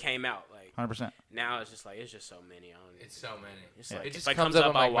on. knew it came out. Like 100%. now, it's just like it's just so many. It's so many. It's Yeah. like, It if just it comes up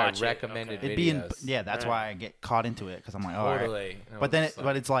on I'll like my watch it. recommended Okay. It'd be in, videos. yeah, that's Right. why I get caught into it because I'm like, all right. Totally. And I But was then just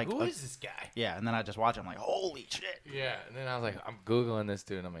but it's like, who is this guy? yeah, and then I just watch it. I'm like, holy shit. Yeah, and then I was like, I'm googling this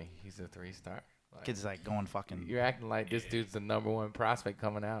dude. And I'm like, he's a 3-star. Like, Kid's like going fucking, you're acting like this dude's the number 1 prospect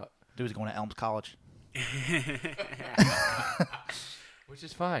coming out, dude's going to Elms College. which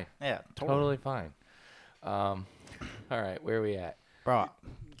is fine. Yeah, Totally fine. All right, where are we at? Bro,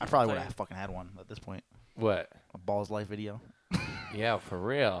 I probably would have fucking had one at this point. What? A Balls Life video. Yeah, for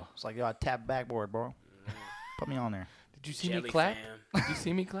real. It's like, yo, I tap backboard, bro. Put me on there. Did you see Jelly me clap? fam. Did you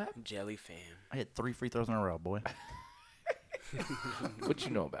see me clap? Jelly fam. I hit 3 free throws in a row, boy. What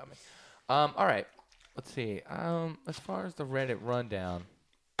you know about me? All right. Let's see. As far as the Reddit rundown.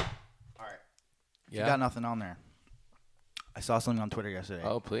 All right. If Yeah. you got nothing on there, I saw something on Twitter yesterday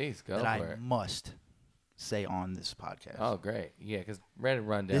Oh, please go that for I it. must say on this podcast. Oh, great. Yeah, because Reddit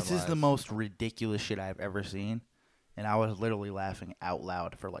rundown. This is the wise- most ridiculous shit I've ever seen, and I was literally laughing out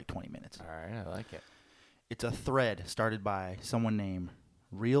loud for like 20 minutes. All right, I like it. It's a thread started by someone named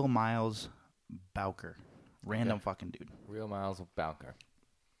Real Miles Bowker. Random Okay. fucking dude. Real Miles Bowker.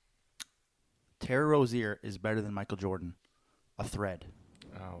 Terry Rozier is better than Michael Jordan. A thread.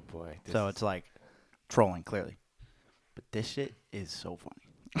 Oh boy. So it's like trolling, clearly. but this shit is so funny.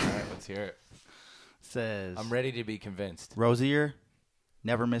 All right, let's hear it. Says I'm ready to be convinced. Rozier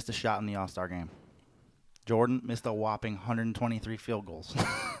never missed a shot in the All-Star game. Jordan missed a whopping 123 field goals.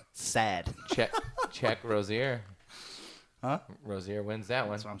 Sad. Check Rozier. Huh? Rozier wins that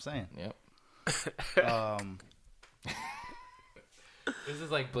one. That's what I'm saying. Yep. This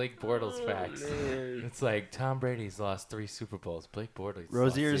is like Blake Bortles facts. Man. It's like Tom Brady's lost 3 Super Bowls. Blake Bortles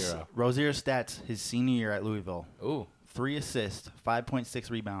Rozier's lost 0. Rozier's stats his senior year at Louisville: Ooh, 3 assists, 5.6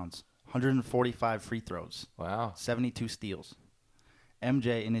 rebounds, 145 free throws, wow. 72 steals.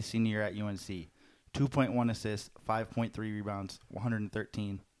 MJ in his senior year at UNC: 2.1 assists, 5.3 rebounds,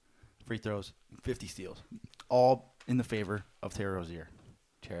 113 free throws, 50 steals. All in the favor of Terry Rozier.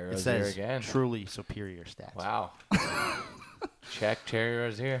 Terry It Rozier says again. truly superior stats. Wow. Check Terry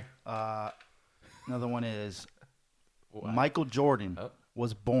Rozier. Another one is Wow. Michael Jordan Oh.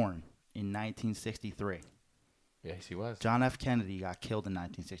 was born in 1963. Yes, he was. John F. Kennedy got killed in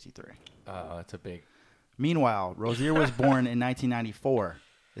 1963. Oh, that's a big. Meanwhile, Rozier was born in 1994,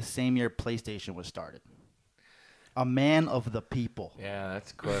 the same year PlayStation was started. A man of the people. Yeah,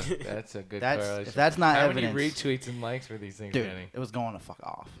 that's cool. That's a good That's correlation. if that's not How evidence, many retweets and likes for these things, dude, Danny? it was going to fuck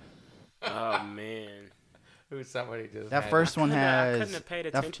off. Oh man. Who somebody just That had- first one I couldn't has, have paid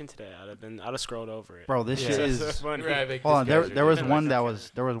that- attention to that. I'd have scrolled over it. bro. This Yeah. shit That's is. so funny. Right, make Hold on, this there guy's there was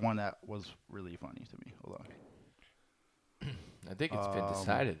ridiculous. one that was really funny to me. Hold on. I think it's been Um,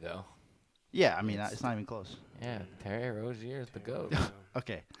 decided though. Yeah, I mean it's not even close. Yeah, Terry Rozier is the goat.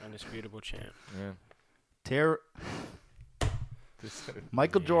 Okay, Undisputable champ. Yeah.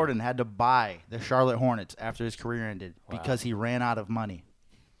 Michael Jordan had to buy the Charlotte Hornets after his career ended Wow. because he ran out of money.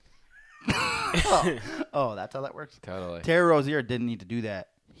 Oh, that's how that works. Totally. Terry Rozier didn't need to do that.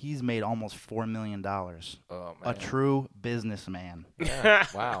 He's made almost $4 million. Oh A man. true businessman. Yeah.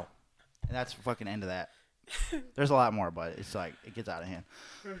 Wow. And that's the fucking end of that. There's a lot more, but it's like, it gets out of hand.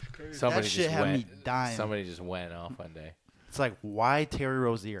 Somebody shit just had went. me dying. Somebody just went off one day. It's like, why Terry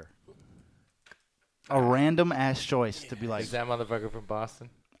Rozier? A random ass choice to be like, Is that motherfucker from Boston?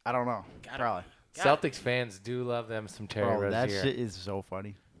 I don't know. Gotta Probably. Celtics fans do love them some Terry Bro, Rozier. that shit is so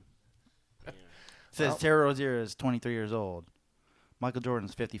funny. Yeah. Says Well- Terry Rozier is 23 years old. Michael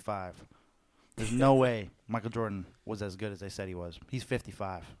Jordan's 55. There's no way Michael Jordan was as good as they said he was. He's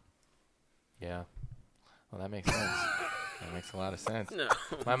 55. Yeah. Well, that makes sense. That makes a lot of sense. No.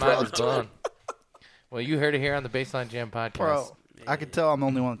 My mind was blown. Well, you heard it here on the Baseline Jam podcast. Bro, I could tell I'm the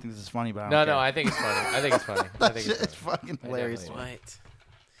only one that thinks this is funny, but I No, don't no, care. I think it's funny. I think it's funny. I That think shit it's is funny. fucking I hilarious. definitely What?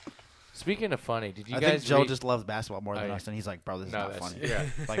 Speaking of funny, did you I guys think Joe read- just loves basketball more than Oh, yeah. us, and he's like, bro, this is No, not that's- funny. yeah.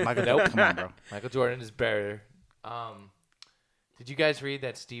 Like, Michael Nope. Jordan, come on, bro. Michael Jordan is better. Did you guys read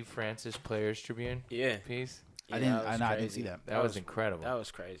that Steve Francis Players Tribune Yeah. piece? Yeah, I didn't. that was I didn't crazy. see that. That was incredible. That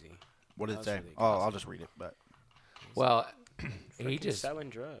was crazy. What did That it was say? really Oh, I'll crazy. just read it. But Well, he Freaking just selling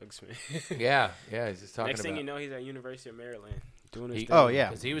drugs, man. yeah, he's just talking Next thing about. you know, he's at University of Maryland doing his He- thing. Oh, yeah.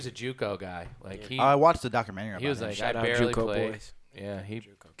 because he was a JUCO guy. Like Yeah. he, I watched the documentary about he was him. like, Shout I out barely JUCO played. boys. Yeah, he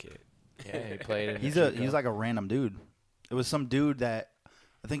JUCO kid. played. In He's the he's JUCO. like a random dude. It was some dude that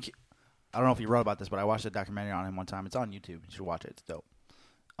I think I don't know if he wrote about this, but I watched a documentary on him one time. It's on YouTube. You should watch it. It's dope.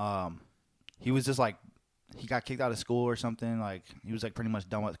 He was just like he got kicked out of school or something. Like he was like pretty much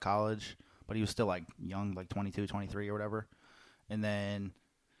done with college, but he was still like young, like 22, 23 or whatever. And then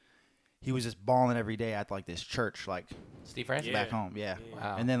he was just balling every day at like this church, like Steve Francis. Yeah. back home. Yeah.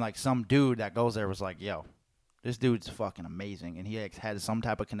 Wow. And then like some dude that goes there was like, "Yo, this dude's fucking amazing," and he like, had some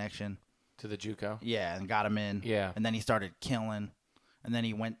type of connection. To the JUCO. Yeah, and got him in. Yeah. And then he started killing. And then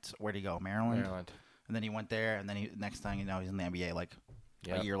he went, where'd he go? Maryland? Maryland. And then he went there, and then he next thing you know, he's in the NBA like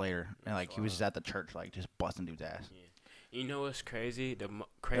Yep. a year later. And like he was just at the church, like just busting dude's ass. You know what's crazy? The It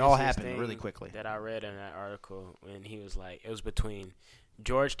craziest all happened thing really quickly. that I read in that article when he was like, it was between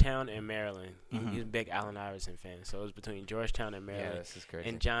Georgetown and Maryland. Mhm. He's a big Allen Iverson fan, so it was between Georgetown and Yeah, Maryland. this is crazy.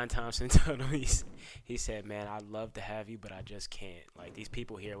 And John Thompson told him, he said, "Man, I'd love to have you, but I just can't. Like these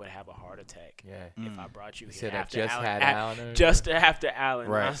people here would have a heart attack yeah. if I brought you He here said I after just Allen, had Allen. just after Allen."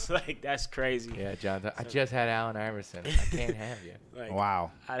 Right. I was like, "That's crazy." Yeah, John. I So- just had Allen Iverson. I can't have you. Like,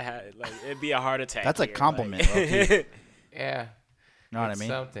 Wow. I'd have like it'd be a heart attack. That's a here, compliment, like- low-key. Yeah. You know what I It's mean?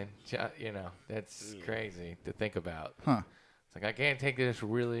 Something. You know, that's Yeah. crazy to think about. Huh. It's like I can't take this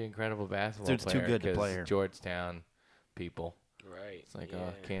really incredible basketball Dude's too player good to 'cause play here. Georgetown people. Right. It's like, yeah.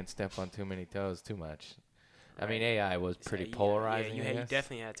 oh, can't step on too many toes too much. I Right. mean, AI was So, pretty yeah, polarizing. Yeah, I you guess.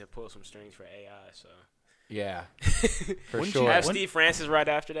 definitely had to pull some strings for AI. So Yeah, for Wouldn't you sure. have Wouldn't- Steve Francis right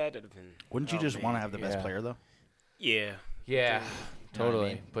after that. That'd have been. Wouldn't you oh, just man. want to have the best Yeah. player though? Yeah. Yeah, You know what I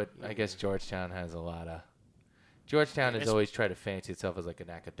totally. mean? But I guess Georgetown has a lot of. Georgetown has It's- always tried to fancy itself as like an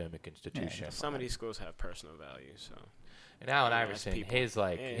academic Yeah, institution. some of these schools have personal value, so And Allen Yeah, that's Iverson,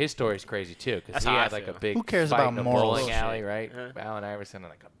 people. his story's crazy too because That's he how I had like a feel. big Who cares fight about in a morals? bowling alley, right? Uh-huh. Allen Iverson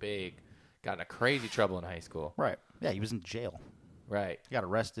like got in a crazy trouble in high school, Right. Yeah, he was in jail. right? He got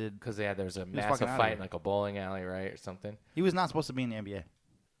arrested. Because there was a was massive fucking outta fight here. in like a bowling alley, right, or something. He was not supposed to be in the NBA.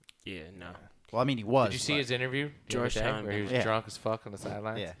 Yeah, no. Well, I mean, he was. Did you see but- his interview the other day Georgetown, where he was yeah. drunk as fuck on the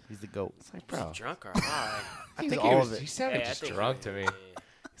sidelines? Yeah, he's the GOAT. It's like, Was bro, he drunk or high? I think think all he of was. it. He sounded Yeah, I just think drunk he- to me. yeah.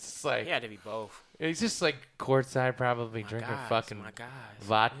 It's just like He had to be both. he's just like courtside, probably My drinking guys, fucking my guys.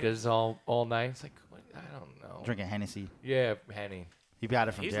 vodkas all night. It's like what? I don't know. Drinking Hennessy. Yeah, Henny. He got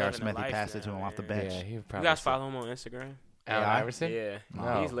it from He's J.R. living Smith. the He life passed it to now, him off the man. bench. Yeah, he You probably. guys follow him on Instagram? Allen AI? Iverson? Yeah.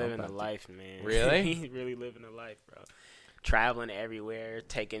 No, He's living I'm the about life, man. Really? He's really living the life, bro. Traveling everywhere,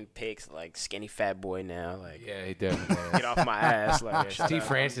 taking pics like skinny fat boy now. Like, Yeah, he definitely. get off my ass. Like, Steve I'm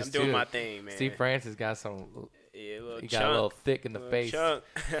Francis, I'm doing too. my thing, man. Steve Francis got some. Yeah, a little He chunk, got a little thick in the little face. chunk.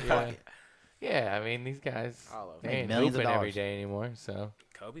 Yeah. Yeah, I mean these guys. All of They them. ain't Millions of hooping every dollars. day anymore. So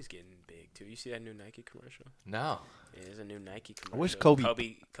Kobe's getting big too. You see that new Nike commercial? no. Yeah, there's a new Nike commercial. wish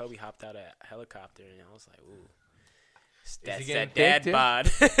Kobe- Kobe hopped out of a helicopter, and I was like, ooh. he That's getting that dad big, too?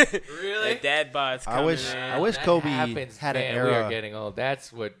 bod. Really? That dad bod's I coming, wish- man. I wish That Kobe happens, had an man, We era- are getting old.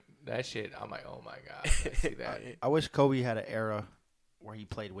 That's what that shit. I'm like, oh my god, I see that. I wish Kobe had an era where he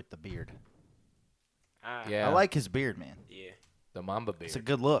played with the beard. Yeah. I like his beard, man. Yeah. The Mamba beard. It's a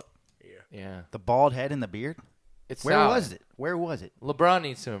good look. Yeah. Yeah, The bald head and the beard. it's Where solid. was it? Where was it? LeBron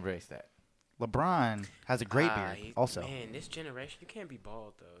needs to embrace that. LeBron has a great beard. Also, Man, this generation, you can't be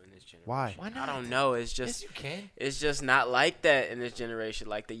bald though in this generation. Why? Why I not? don't know. It's Yes, just you can, it's just not like that in this generation.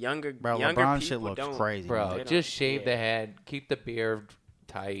 Like the younger bro, younger LeBron people shit looks don't. crazy, bro. man. don't- Just shave the yeah. head, keep the beard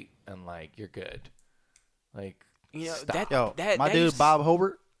tight, and like you're good. Like, You know stop. that Yo, that my that dude used- Bob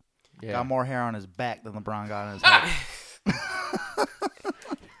Hobart yeah. got more hair on his back than LeBron got on his head.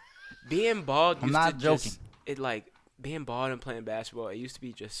 being bald. I'm used not to joking. Just, it like being bald and playing basketball. It used to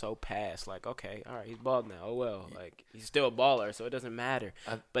be just so past. Like okay, all right, he's bald now. Oh well, like he's still a baller, so it doesn't matter.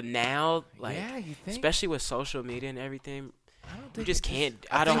 But now, like yeah, you think? especially with social media and everything, I don't you think just it's can't.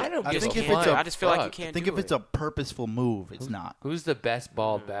 I I don't. think- you I just think if can't. it's a- I just feel like you fuck. can't. I think do if it's it. a purposeful move, it's not. Who's the best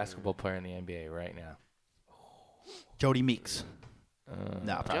bald basketball player in the NBA right now? Jody Meeks.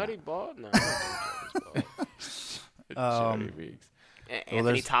 Nah, probably Jody bald? No, I don't think Jody's bald. Jody Meeks. Anthony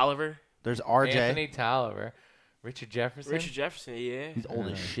there's- Tolliver, There's RJ. Anthony Tolliver, Richard Jefferson. Richard Jefferson. Yeah, He's old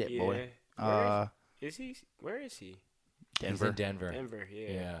as shit, yeah. boy. Where is he? Where is he? He's Denver. in Denver. Denver. Yeah.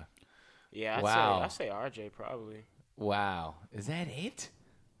 Yeah. Yeah. Wow. I'd say RJ probably. Wow. Is that it?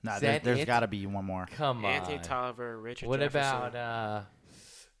 Nah, Is there's, that there's it? got to be one more. Come on. Anthony Tolliver, Richard What Jefferson. about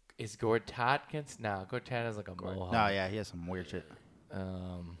is Gord Totkins? No, Gord Totkins like a mohawk. No, yeah, he has some weird shit.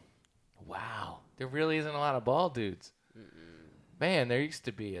 Wow. There really isn't a lot of bald dudes. Man, there used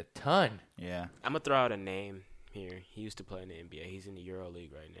to be a ton. Yeah. I'm gonna throw out a name here. He used to play in the NBA. He's in the Euro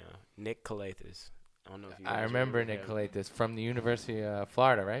League right now. Nick Calathis. I don't know if you. I guys remember remember Nick him. Calathis from the University of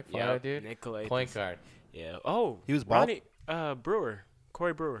Florida, right? Florida Yep, dude? Nick Calathis. Point guard. Yeah. Oh, He was bald? Ronnie, Brewer.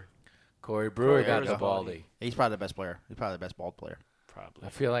 Corey Brewer. Corey Brewer Corey got Brewer's the a baldy. baldy. He's probably the best player. He's probably the best bald player. Probably. I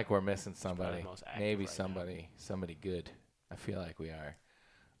feel like we're missing probably somebody. the most active Maybe right now. somebody good. I feel like we are.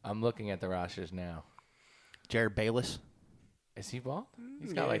 I'm looking at the rosters now. Jared Bayless. Is he bald? He's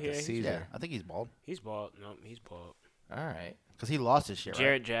yeah, got like yeah, the he's- Caesar. Yeah, I think he's bald He's bald. No, he's bald. All right. because he lost his shit. Right?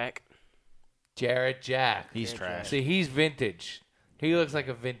 Jared Jack. Jarrett Jack. He's Jared trash. Jack. See, he's vintage. He looks like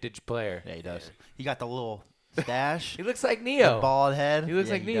a vintage player. Yeah, he does. He got the little stash, He looks like the Neo. bald head. He looks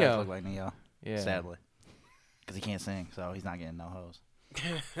Yeah, like he Neo. Does look like Neo. Yeah. Sadly, because he can't sing, so he's not getting no hoes.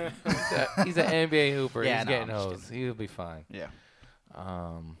 He's an NBA hooper. Yeah, He's no, getting I'm just hosed. He'll be fine. Yeah.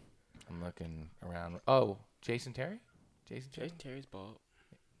 I'm looking around. Oh, Jason Terry? Jason Terry? Jason Terry's bald.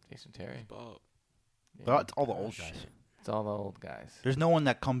 Jason Terry. He's bald. Yeah. But it's all the old guys. It's all the old guys. There's no one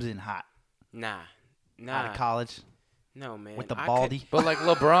that comes in hot Nah. out of college No, man. with the I baldy. But like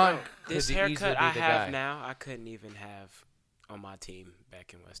LeBron, This could easily haircut be I the have guy. now, I couldn't even have on my team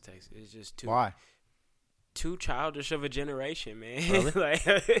back in West Texas. It's just Why? too childish of a generation, man. Really?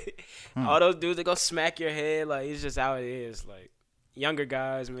 like all those dudes that go smack your head, like it's just how it is. Like younger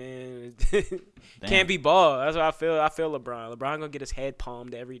guys, man, can't be bald. That's what I feel. I feel LeBron. LeBron gonna get his head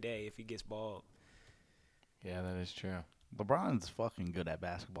palmed every day if he gets bald. Yeah, that is true. LeBron's fucking good at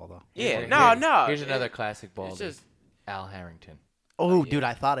basketball, though. Yeah, Here- no. Here's another classic baldy. just- Al Harrington. Oh, yeah. dude,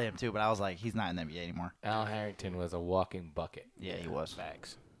 I thought of him too, but I was like, he's not in the NBA anymore. Al Harrington was a walking bucket. Yeah, he was.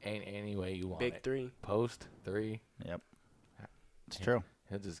 Facts. Any way you want Big it. three. Post, three. Yep, it's true.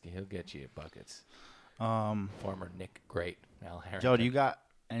 He'll get you buckets. Um, Former Nick Great, Al Harrington. Joe, do you got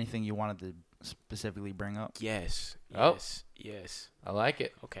anything you wanted to specifically bring up? Yes. Oh. Yes. Yes. I like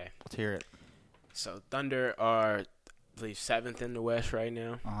it. Okay. Let's hear it. So Thunder are believe 7th in the West right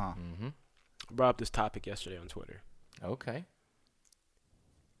now. Mm-hmm. I brought up this topic yesterday on Twitter. Okay.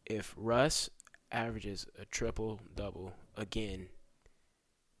 If Russ averages a triple-double again,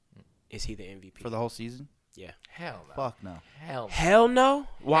 is he the MVP? For the whole season? Yeah. Hell no. Fuck no. Hell no. Hell no?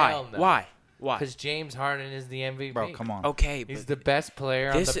 Why? Hell no. Why? Because James Harden is the MVP. Bro, come on. Okay, He's but the best player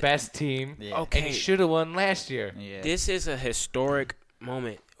on this- the best team. Yeah. okay. And he should have won last year. Yeah. This is a historic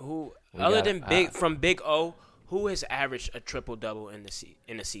moment. Who, We other gotta- than from Big O, who has averaged a triple-double in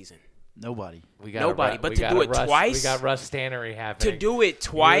the season? Nobody. We got Nobody, but to do it twice? We got Russ Stannery happening. To do it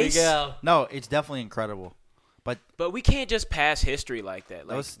twice? Here we go. No, it's definitely incredible. But But we can't just pass history like that.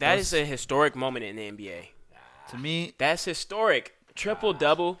 Like that is those- a historic moment in the NBA. to me, That's historic.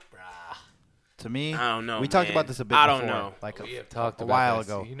 Triple-double. I don't know, we talked man. about this a bit I before. don't know. Like We have talked a about while this.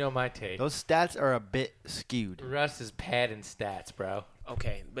 ago. You know my take. Those stats are a bit skewed. Russ is padding stats, bro.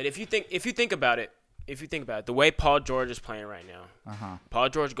 Okay, but if you think about it, the way Paul George is playing right now, Uh-huh. Paul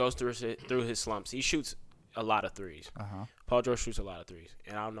George goes through his slumps. He shoots a lot of threes. Uh-huh. Paul George shoots a lot of threes,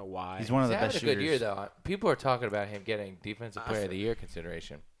 and I don't know why. He's one of He's the having best a good shooters. year, though. People are talking about him getting Defensive Player of the Year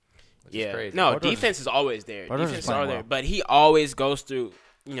consideration. Which is crazy. No, Paul George defense is always there. Paul George is Defense is playing always there, well. but he always goes through.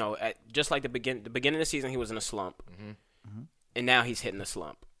 Just like the beginning of the season, he was in a slump, and now he's hitting a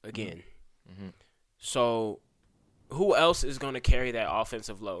slump again. So, who else is going to carry that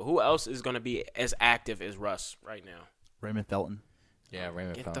offensive load? Who else is going to be as active as Russ right now? Raymond Felton. Yeah,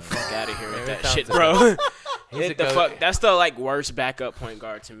 Raymond Get Felton. the fuck out of here with Raymond that Felton's shit, a bro. He's a Get the goat. fuck. That's the worst backup point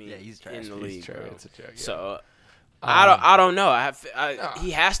guard to me. Yeah, he's trash. in the He's league, true. bro. It's a joke, yeah. So I don't know. No.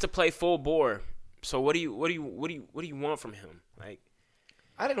 He has to play full bore. So what do you want from him? Like,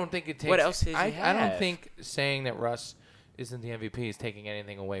 I don't think it takes. What else does he I don't have? think saying that Russ isn't the MVP is taking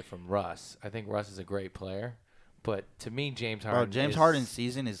anything away from Russ. I think Russ is a great player, but to me, James Harden. Bro, James is Harden's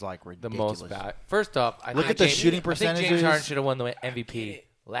season is like the ridiculous. most valuable. First off, I Look think at the James, shooting I think percentages. James Harden should have won the MVP it.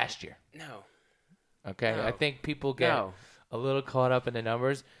 last year. no. Okay, No. I think people get No. a little caught up in the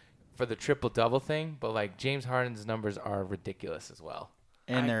numbers for the triple double thing, but like James Harden's numbers are ridiculous as well.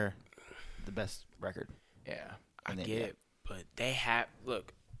 And they're the best record. Yeah. I And they- get yeah. it, but they have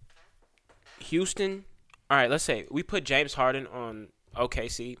Houston. All right, let's say we put James Harden on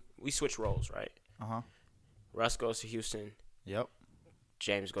OKC. We switch roles, right? Uh-huh. Russ goes to Houston. Yep.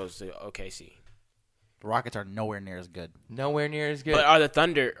 James goes to OKC. The Rockets are nowhere near as good. Nowhere near as good. But are the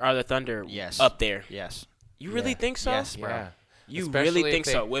Thunder Yes. up there? Yes. You really Yeah. think so? Yes, bro. yeah. You Especially really if think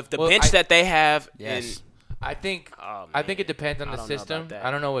they- so? With the Well, bench that they have, Yes. I think Oh, I think man. it depends on I the don't know about system. that. I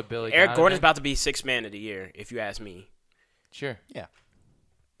don't know what Billy Eric Gordon's Donovan- about to be sixth man of the year, if you ask me. Sure. Yeah.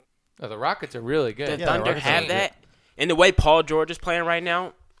 No, the Rockets are really good. The Yeah, the Thunder Rockets are have good. that, and the way Paul George is playing right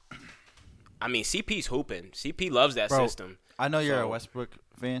now. I mean, CP's hooping. CP loves that Bro, system. I know you're So- a Westbrook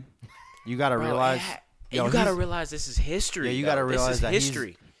fan. You got to Bro, realize you got to realize this is history. Yeah, you got to realize that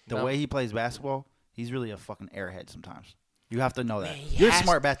history. the No. way he plays basketball, he's really a fucking airhead sometimes. You have to know that. Man, he You're a has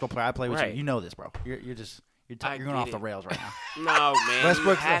smart basketball player. I play with Right. you. You know this, bro. You're just you're I going get off the it. rails right now. No, man.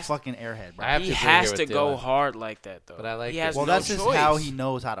 Westbrook's he a has, fucking airhead, bro. I have he to agree has here to with go Dylan. hard like that, though. But I like he it. has Well, no that's just choice. how he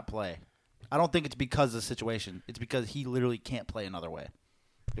knows how to play. I don't think it's because of the situation. It's because he literally can't play another way.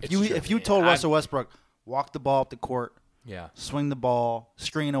 It's true. If you Yeah, told I- Russell Westbrook, walk the ball up the court, Yeah. swing the ball,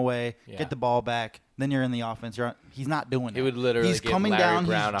 screen away, Yeah. get the ball back, then you're in the offense. He's not doing that. He would literally He's give coming Larry down.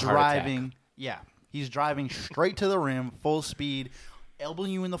 Brown He's a heart attack. driving. Yeah, he's driving straight to the rim, full speed,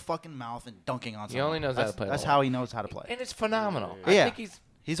 elbowing you in the fucking mouth and dunking on someone. He only knows how to play That's the how ball. he knows how to play. And it's phenomenal. I Yeah. think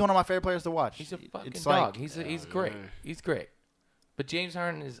He's one of my favorite players to watch. he's a fucking It's dog. like He's great. He's great. But James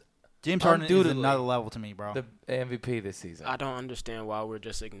Harden is James Harden is undoubtedly another level to me, bro. the MVP this season. I don't understand why we're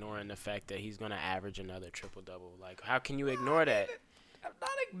just ignoring the fact that he's going to average another triple double. Like, how can you ignore that? I'm not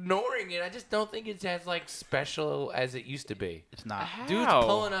ignoring it. I just don't think it's as like special as it used to be. It's not. Dude's How?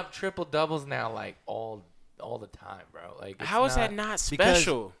 pulling up triple doubles now like all the time, bro. Like it's How is that not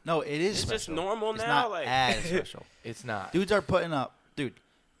special? Because, no, it is It's special. just normal It's now, not like- as special. It's not. Dudes are putting up. Dude,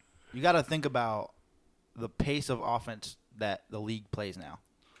 you got to think about the pace of offense that the league plays now.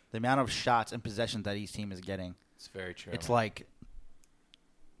 The amount of shots and possessions that each team is getting. It's very true. It's like,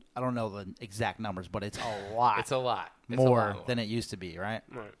 I don't know the exact numbers, but it's a lot It's a lot. It's a more lot than it used to be, right?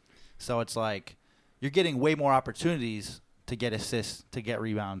 Right. So it's like you're getting way more opportunities to get assists, to get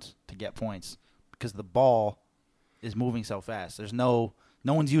rebounds, to get points because the ball is moving so fast. There's no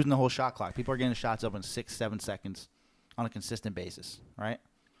one's using the whole shot clock. People are getting shots up in 6-7 seconds on a consistent basis, right?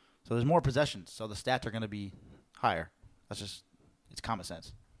 So there's more possessions, so the stats are going to be higher. It's common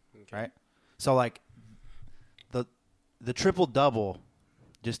sense, right? So like the triple double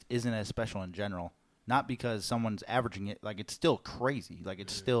just isn't as special in general. Not because someone's averaging it, like it's still crazy. Like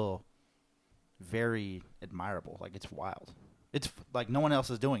it's still very admirable. Like, it's wild. It's like no one else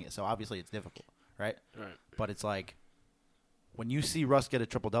is doing it, so obviously it's difficult, right? Right. But it's like when you see Russ get a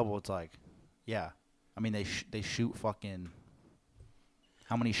triple-double, it's like, yeah. I mean, they shoot fucking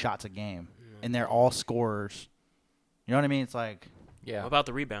how many shots a game, and they're all scorers. You know what I mean? It's like, Yeah. What about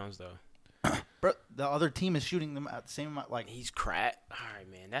the rebounds though? bro, the other team is shooting them at the same amount. Like, He's cracked. All right,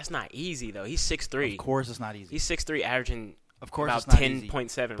 man. That's not easy though. He's 6'3". of course it's not easy. He's 6'3", averaging Of course about it's not easy. 10.7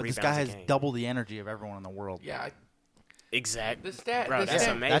 But rebounds this guy a has game. double the energy of everyone in the world. Yeah. Exact. The stat. Bro, the that's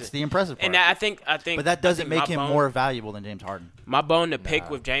stat. amazing. That's the impressive part. And I think. But that doesn't I think make my him bone- more valuable than James Harden. My bone to pick Nah.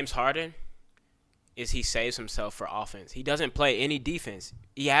 with James Harden is he saves himself for offense. He doesn't play any defense.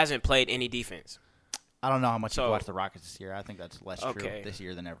 He hasn't played any defense. I don't know how much So- you watch the Rockets this year. I think that's less true Okay. this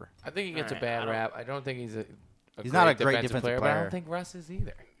year than ever. I think he gets Alright, a bad I don't- rap. I don't think he's He's not a great defensive defensive player, but I player. don't think Russ is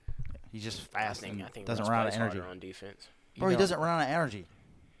either. He's just I fast think and doesn't Russ run out of plays energy. harder on defense. Bro, he doesn't run out of energy.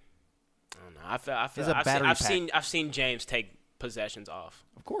 I don't know. I feel He's a I've, battery seen, pack. I've seen James take possessions off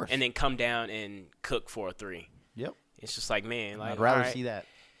Of course. and then come down and cook for a three. Yep. It's just like, man, like I'd rather all right. see that.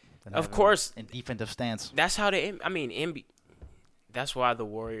 Than Of have him course. in defensive stance. That's how that's why the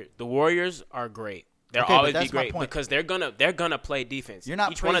Warriors are great. They'll Okay, but always be that's my great point. because they're gonna play defense. You're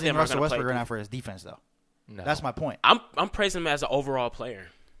not Each one of praising them are Russell gonna play Westbrook right now defense. for his defense, though. No. That's my point. I'm praising him as an overall player.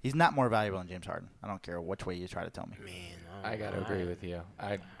 He's not more valuable than James Harden. I don't care which way you try to tell me. Man, I gotta agree with you. All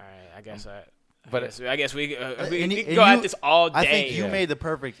right, I guess But I guess we And can you- go at this all day. I think you Yeah. made the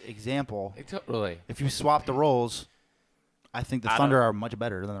perfect example. Totally. If you swap the roles, I think the I Thunder don't- are much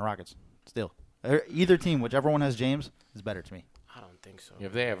better than the Rockets. Still, either team, whichever one has James, is better to me. I don't think so.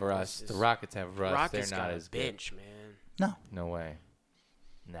 If they have Russ, This the is- Rockets have Russ. Rockets They're not got as a good. bench, man. No, No way.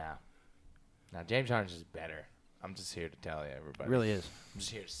 Nah. Now James Harden's just better. I'm just here to tell you, everybody. it really is. I'm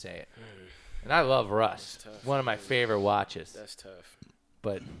just here to say it. And I love Russ. That's tough. One of my favorite watches. That's tough.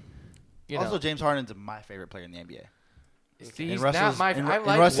 But you Also, know, James Harden's my favorite player in the NBA. see, and he's Russell's- not my. and I Ru- like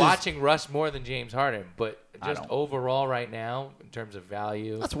and Russ is- watching Russ more than James Harden, but I just don't. overall right now, in terms of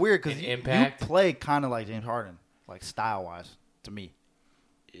value, That's weird because and you impact. play kind of like James Harden, like style wise, to me.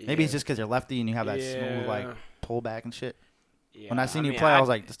 Maybe it's just because you're lefty and you have that smooth like Yeah. pullback and shit. Yeah, When I seen you mean, play, I was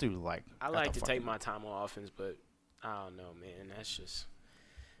like, this dude like. I got like the to take fucking- my time on offense, but I don't know, man.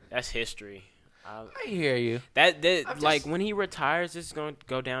 That's history. I hear you. That I'm like just- when he retires, it's going to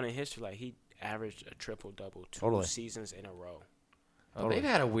go down in history. Like he averaged a triple double 2 Totally. seasons in a row. Well, they've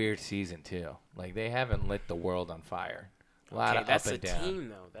had a weird season too. Like they haven't lit the world on fire. A lot Okay, of that's up the and down. team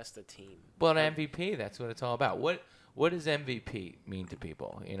though. That's the team. Well, an MVP, that's what it's all about. What does MVP mean to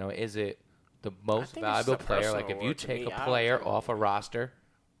people? You know, is it the most think it's valuable a player? personal Like if you award to take me. a I don't player think- off a roster,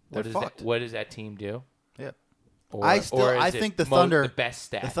 They're fucked. what does that team do? Yeah. Or, I still- or is I it think the Thunder- the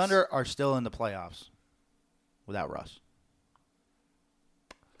best stats. The Thunder are still in the playoffs without Russ.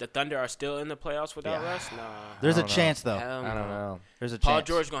 The Thunder are still in the playoffs without Yeah. Russ. Nah. There's a don't know. chance though. Hell I don't no. know. There's a Paul chance.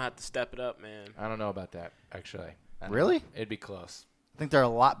 George gonna have to step it up, man. I don't know about that actually. I don't Really? know. It'd be close. I think they're a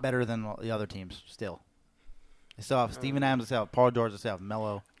lot better than the other teams still. They still have Steven Adams. They still have Paul George. They still have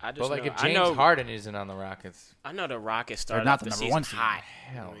Melo. I just But like know, if James Harden isn't on the Rockets, I know the Rockets started not off the the number season one seed. high.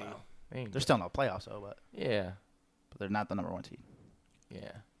 hell I mean, no. They ain't They're good. still in the playoffs though, but Yeah. they're not the number one seed.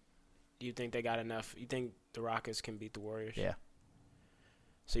 Yeah. Do you think they got enough? You think the Rockets can beat the Warriors? Yeah.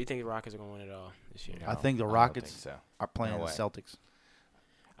 So you think the Rockets are gonna win it all this year? I think the don't Rockets think so. are playing No the way. Celtics.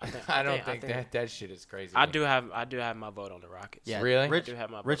 I don't think that shit is crazy. I to me. do have my vote on the Rockets. Yeah, Really? Rich, I do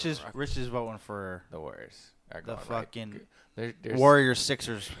have my vote Rich on is the Rockets. Rich is voting for The Warriors are the going right. fucking There's- Warriors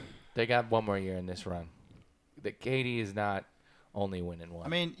Sixers. They got one more year in this run. The KD is not only winning one. I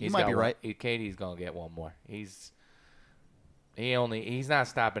mean, you He's might got be one- right. KD's gonna get one more. He's not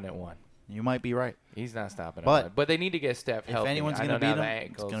stopping at one. You might be right. He's not stopping But at one. But they need to get Steph If healthy. anyone's I going to know beat now them, the it's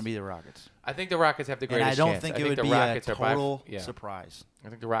ankles- going to be the Rockets. I think the Rockets have the And greatest I don't chance. think I it think would the be Rockets a are by total yeah. surprise. I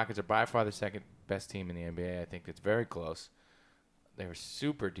think the Rockets are by far the second best team in the NBA. I think it's very close. They're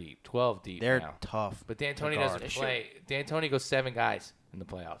super deep, 12 deep They're now. tough. But D'Antoni to doesn't guard. play. D'Antoni goes 7 guys in the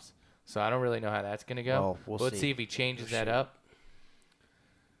playoffs. So I don't really know how that's going to go. Well, we'll But let's see. see if he changes We'll that see. up.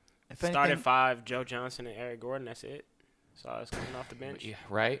 If Started anything, 5, Joe Johnson and Eric Gordon. That's it. So I was coming off the bench. Yeah,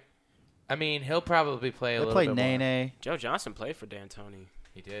 right? I mean, he'll probably play a they little play bit more. Nene. Joe Johnson played for D'Antoni.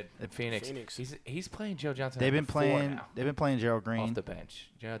 He did. In Phoenix. Phoenix. He's playing Joe Johnson. They've been at the 4 playing. now, They've been playing Gerald off Green. the bench.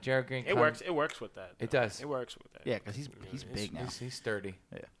 Jared Green. It works. It works with that. It though. does. It works with that. Yeah, because he's It's- big now. He's sturdy.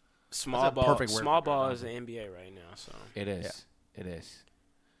 Small That's a ball. perfect word Small for ball it. is the NBA right now. So It is. It is.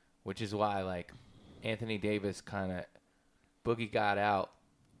 Which is why, like, Anthony Davis kind of, Boogie got out,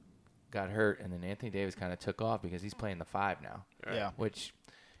 got hurt, and then Anthony Davis kind of took off because he's playing the 5 now. right. Yeah. Which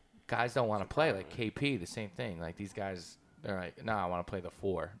guys don't want to play. Like KP, the same thing. Like these guys, They're like, "No, I want to play the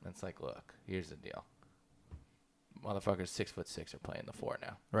 4." And it's like, look, here's the deal. Motherfuckers 6'6" are playing the 4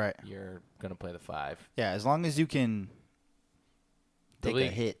 now. Right. You're gonna play the 5. Yeah, as long as you can take a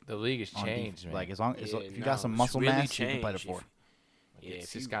hit. The league has on changed, man. Like as long as Yeah, if you got some it's muscle really mass, you can play the changed. 4. Yeah, It's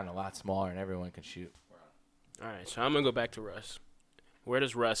if just you- gotten a lot smaller, and everyone can shoot. All right, so I'm gonna go back to Russ. Where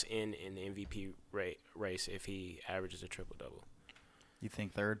does Russ end in the MVP race if he averages a triple double? You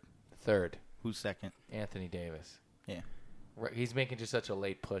think third? Third, Who's second? Anthony Davis. Yeah. He's making just such a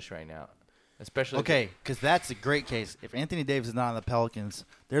late push right now, especially. Okay, because that's a great case. If Anthony Davis is not on the Pelicans,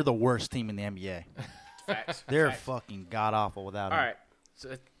 they're the worst team in the NBA. Facts. They're Facts. fucking god awful without All him. right.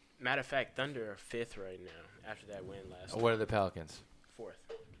 So, matter of fact, Thunder are 5th right now after that win last. What are the Pelicans? 4th.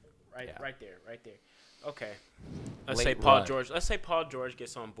 Right, Yeah. right there. Okay. Let's Late say Paul run. George. Let's say Paul George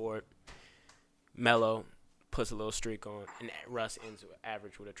gets on board. Melo puts a little streak on, and Russ ends with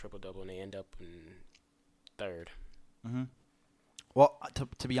average with a triple double, and they end up in 3rd. Mm-hmm. Well,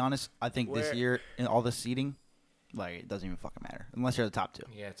 to be honest, I think this Where- year in all the seeding, like it doesn't even fucking matter unless you're the top 2.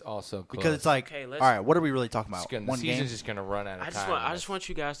 Yeah, it's also close. Because it's like, Okay, all let's- right, what are we really talking It's about? gonna, the One season's game. just gonna run out of I just time. want. I just want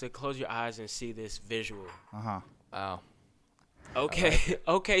you guys to close your eyes and see this visual. Uh-huh. Oh, Okay,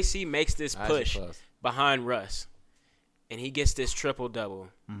 OKC makes this eyes are push closed. behind Russ, and he gets this triple double.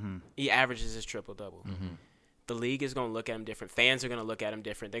 Mm-hmm. He averages his triple double. Mm-hmm. The league is gonna look at him different. Fans are gonna look at him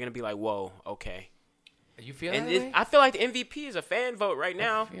different. They're gonna be like, "Whoa, okay." You feel And that way? I feel like the MVP is a fan vote right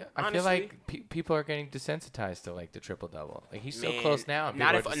now. I feel honestly. like people are getting desensitized to like the triple double. Like he's so Man, close now. And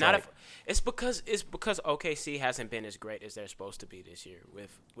Not people if, are just not like, if. It's because OKC hasn't been as great as they're supposed to be this year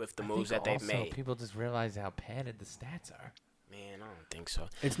with the I moves think that they've also made. People just realize how padded the stats are. Man, I don't think so.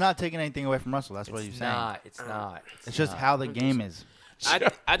 It's not taking anything away from Russell. That's what he's It's saying. not. It's not. It's just not. how the game is.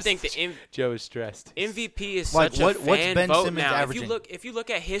 I think the Joe is stressed. MVP is Like, such what- a what's fan Ben vote Simmons now. averaging? If you look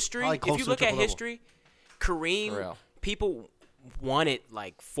at history, Probably if close you to look at triple-double. history, For Kareem, real. people won it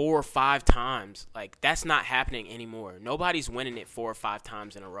like 4 or 5 times. Like that's not happening anymore. Nobody's winning it 4 or 5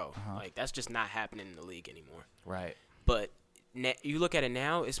 times in a row. Like that's just not happening in the league anymore. Right. But you look at it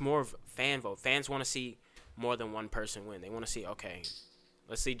now, it's more of fan vote. Fans want to see more than one person win. They want to see, okay,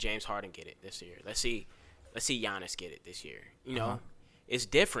 let's see James Harden get it this year. Let's see Giannis get it this year. You know, it's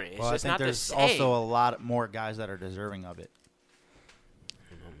different. It's Well, I just think not the there's same. also a lot more guys that are deserving of it.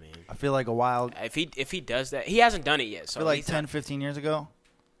 Oh, man. I feel like a while, If he does that, he hasn't done it yet. I So feel like he's 10, not- 15 years ago,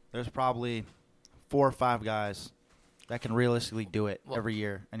 there's probably 4 or 5 guys that can realistically do it Well- every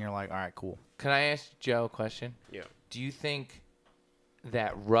year, and you're like, all right, cool. Can I ask Joe a question? Yeah. Do you think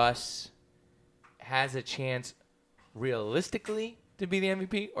that Russ has a chance realistically to be the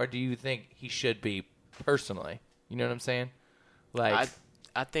MVP, or do you think he should be personally? You know what I'm saying? Like,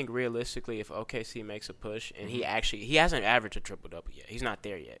 I think realistically, if OKC makes a push and he hasn't averaged a triple double yet. He's not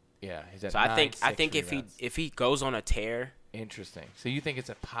there yet. yeah, he's at So I 9, think 6 if rebounds. he goes on a tear, Interesting. So you think it's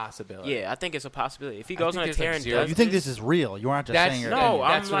a possibility? yeah, I think it's a possibility. If he I goes think on a there's tear like and zero- does You think this is real? You aren't just That's- saying you're No,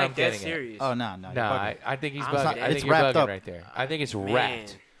 That's I'm what like I'm that getting at. serious. Oh, no, you're No, bugging. I think he's I'm bugging. not- I think it's you're wrapped bugging up. right there. I think it's Man.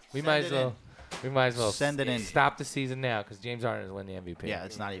 wrapped. We Send might it as well. in. We might as well Send it in. Stop the season now because James Harden is winning the MVP. Yeah,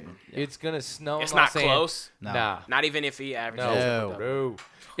 it's not even. It's gonna snow. It's in not Los Angeles. close. No. Nah. Not even if he averages a No. triple double. No.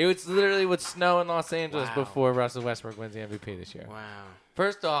 It was literally would snow in Los Angeles Wow. before Russell Westbrook wins the MVP this year. Wow.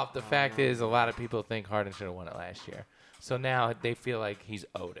 First off, the fact is a lot of people think Harden should have won it last year. So now they feel like he's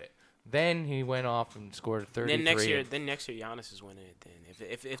owed it. Then he went off and scored 33. Then next year, Giannis is winning it. Then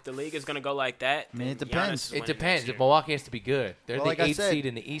if the league is gonna go like that, I mean, it then depends. Giannis is It winning depends. next If year. Milwaukee has to be good, they're Well, the like I 8th said- seed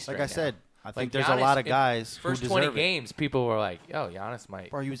in the East Like right I said, I Like think there's Giannis a lot of in guys who First deserve 20 it. games, people were like, "Yo, Giannis might,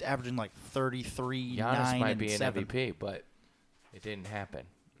 Bro, he was averaging like 33, Giannis 9, might and be an 7. MVP," but it didn't happen.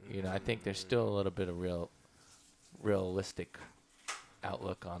 You know, I think there's still a little bit of realistic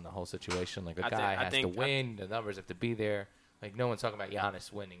outlook on the whole situation. Like a guy has to win, the numbers have to be there. Like no one's talking about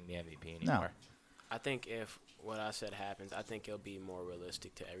Giannis winning the MVP anymore. I think if what I said happens, I think it'll be more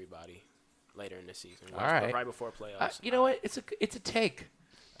realistic to everybody later in the season. All right. Right before playoffs. You know what? It's a take.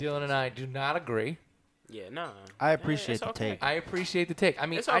 Dylan and I do not agree. Yeah, no. I appreciate it's the okay. take. I appreciate the take. I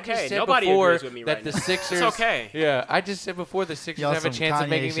mean, It's I just okay. said Nobody before agrees with me that right the now. Sixers. It's okay. Yeah, I just said before the Sixers Y'all have a some chance of Kanye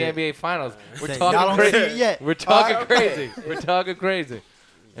making shit. the NBA Finals. We're Say, Y'all talking don't see crazy. it yet. We're talking Okay. crazy. We're talking crazy,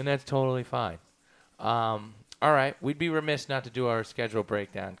 and that's totally fine. All right, we'd be remiss not to do our schedule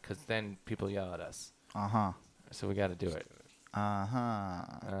breakdown because then people yell at us. Uh-huh. So we got to do it.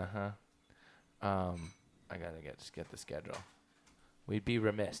 Uh-huh. I gotta get the schedule. We'd be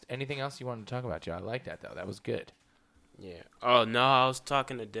remiss. Anything else you wanted to talk about, Joe? I like that though. That was good. Yeah. Oh no, I was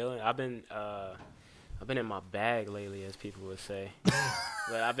talking to Dylan. I've been in my bag lately, as people would say.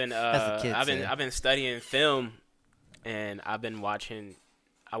 But I've been As the kids say. I've been studying film, and I've been watching.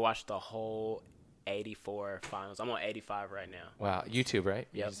 I watched the whole 84 finals. I'm on 85 right now. Wow, YouTube, right?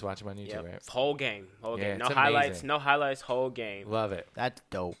 You Yep. just watch them on YouTube, Yep. right? Whole game. Yeah, No it's highlights. amazing. No highlights. Whole game. Love it. That's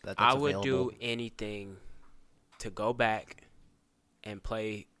dope. That's I would available. do anything to go back and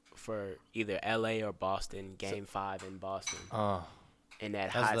play for either LA or Boston. Game 5 in Boston. Oh, In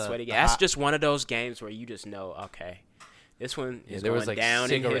that That's hot, the- sweaty the game. That's hot- just one of those games where you just know, okay, this one yeah. is There going was like down in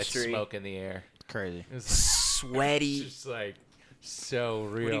cigarette history. smoke in the air. Crazy. It was Sweaty. just like so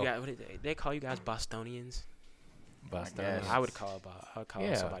real. What do you got? What do they call you guys Bostonians? Bostonians. I would call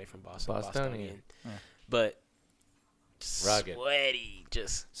Yeah. somebody from Boston Bostonian. Bostonian. Yeah. But Rugged. sweaty,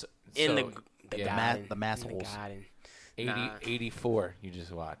 just So, in so, the yeah. garden. The mass in the holes. garden. 80, Nah. 84 you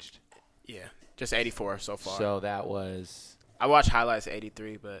just watched. Yeah, just 84 so far. So that was I watched highlights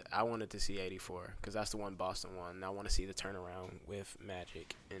 83, but I wanted to see 84 because that's the one Boston won. And I want to see the turnaround with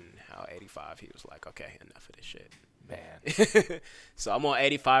Magic and how 85 he was like, okay, enough of this shit. man. So I'm on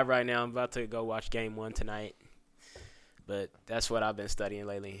 85 right now. I'm about to go watch Game 1 tonight. But that's what I've been studying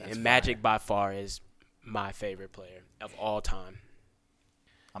lately. That's and Magic fire. by far is my favorite player of all time.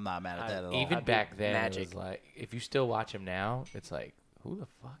 I'm not mad at that at all. Even I back beat then, it Magic. was like if you still watch him now, it's like who the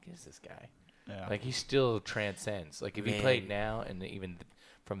fuck is this guy? Yeah. Like he still transcends. Like if he Man. played now and even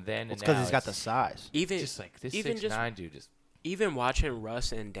from then it's and because now, he's got the it's size. Even just like this even 6'9" dude just even watching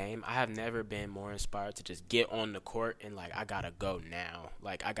Russ and Dame, I have never been more inspired to just get on the court and like I gotta go now.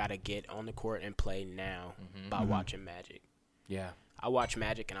 Like I gotta get on the court and play now by watching Magic. yeah. I watch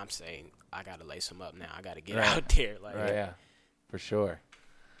Magic and I'm saying I gotta lace him up now. I gotta get Right. out there. Like Right, yeah. For sure.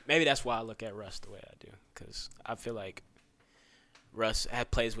 maybe that's why I look at Russ the way I do, because I feel like Russ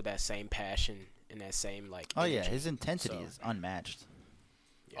plays with that same passion and that same like. Oh yeah, energy. his intensity So- is unmatched.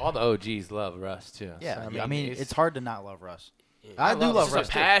 Yeah. All the OGs love Russ too. Yeah, So, I mean, it's hard to not love Russ. Yeah. I do love it's Russ,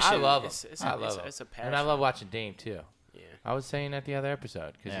 a too. passion. I love him. I love him. It's a passion. And I love watching Dame too. Yeah. I was saying that the other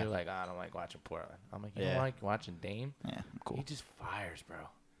episode because Yeah. you're like, I don't like watching Portland. I'm like, you Yeah. don't like watching Dame? Yeah, I'm He cool. just fires, bro.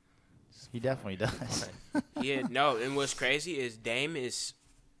 He definitely does. Yeah. No. And what's crazy is Dame is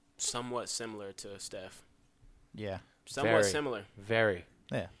somewhat similar to Steph. Yeah, Somewhat Very. similar. Very,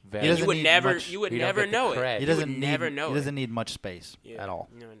 yeah. very. He doesn't You would need never. much- You would You don't never get the know cred. it. He You doesn't would need. never know He it. doesn't need much space Yeah. at all.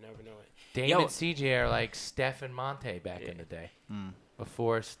 You would never know it. Dame Yo- and CJ are like Steph and Monte back in the day. Mm.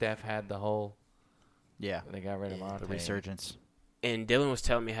 Before Steph had the whole, Yeah, they got rid of Yeah, Monte. the resurgence. And Dylan was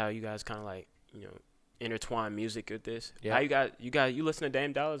telling me how you guys kind of like intertwine music with this. Yeah. How you listen to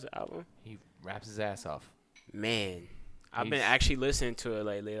Dame Dollar's album? He raps his ass off. Man, I've been He's- actually listening to it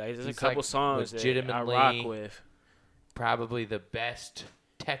lately. Like, there's a he's, couple like, songs that I legitimately- rock with. Probably the best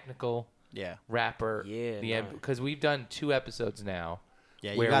technical Yeah, rapper. Yeah, because we've done 2 episodes now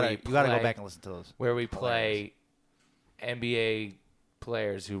yeah. Where You gotta we you gotta go play- back and listen to those. where we play NBA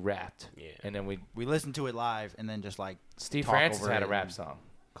players who rapped, Yeah. and then We listened to it live and then just like, Steve talk Francis over had it a rap and- song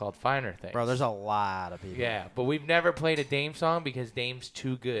called "Finer Things." bro. There's a lot of people. Yeah, but we've never played a Dame song because Dame's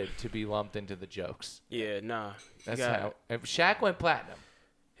too good to be lumped into the jokes. Yeah, nah. That's got how. If Shaq went platinum.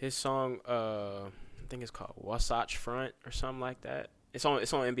 His song, I think it's called Wasatch Front or something like that. It's on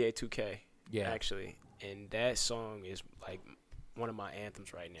NBA 2K. Yeah. Actually, and that song is like one of my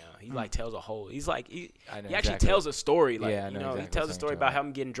anthems right now. He Hmm. like tells a whole. He's like he I know actually exactly tells a story. Like Yeah, I know he exactly tells a what story you're about talking how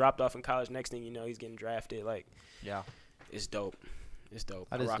him getting dropped off in college. Next thing you know, he's getting drafted. Like yeah. it's dope. It's dope.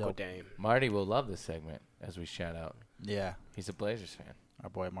 That I is rock dope. with Dame. Marty will love this segment as we shout out. Yeah, He's a Blazers fan. our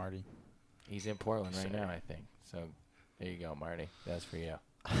boy Marty. He's in Portland right Sorry. now, I think. So there you go, Marty. That's for you.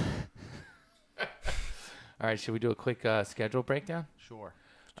 All right, should we do a quick schedule breakdown? Sure.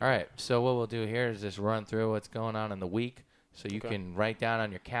 All right, so what we'll do here is just run through what's going on in the week so you Okay. can write down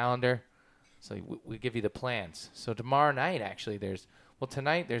on your calendar. So we give you the plans. So tomorrow night, actually,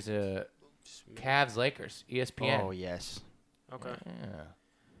 tonight there's a Cavs-Lakers, ESPN. Oh yes. Okay. Yeah.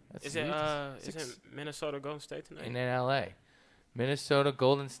 That's Is it sweet. is it Minnesota Golden State tonight? in LA. Minnesota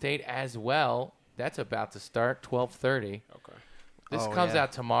Golden State as well. That's about to start 12:30. Okay. This Oh, comes yeah.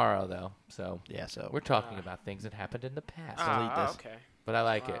 out tomorrow though. So Yeah. So we're talking about things that happened in the past. delete this. Okay. But I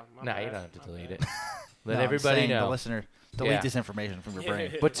like Wow, it. my No, you bad, don't have to my delete bad. it. Let No, I'm everybody saying know. The listener, delete Yeah. this information from your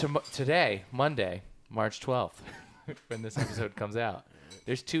brain. But today, Monday, March 12th, when this episode comes out,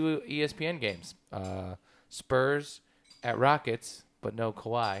 there's 2 ESPN games. Spurs at Rockets, but no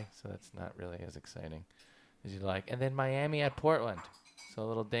Kawhi, so that's not really as exciting as you'd like. And then Miami at Portland. So a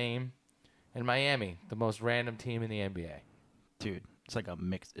little Dame and Miami, the most random team in the NBA. Dude, it's like a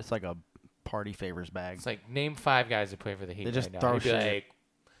mix. It's like a party favors bag. It's like, name 5 guys that play for the Heat They just right now. throw You'd be shit. like,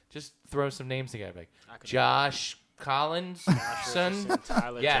 just throw some names together. Like, I could- Josh Collins, Josh son. Richardson,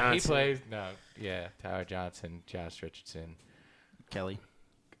 Tyler Yeah, Johnson. he plays. No, yeah, Tyler Johnson, Josh Richardson, Kelly,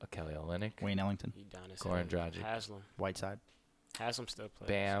 Kelly Olynyk, Wayne Ellington, Udonis Goran Haslem. Dragic. Haslam. Whiteside. Haslam still plays.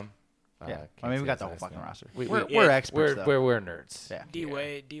 Bam, Yeah. can't I mean, say we got his the whole last fucking name. roster. We- We're, we- we're experts, though. We're nerds. Yeah. D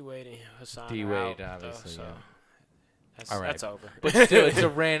Wade and Hassan. are D-Wade, out, though, obviously, so yeah. That's, All right. that's over. But still, it's a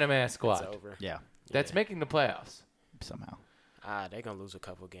random ass It's squad over. Yeah, that's Yeah. making the playoffs. somehow. They're gonna lose a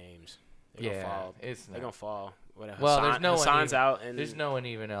couple games. They're Yeah, gonna fall. it's They're not. gonna fall. Whatever. Well, there's no one Hassan's even- out, and There's no one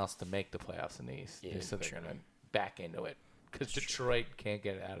even else to make the playoffs in the East, Yeah, so they're true. gonna back into it because Detroit can't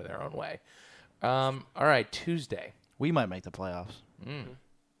get it out of their own way. All right, Tuesday. We might make the playoffs.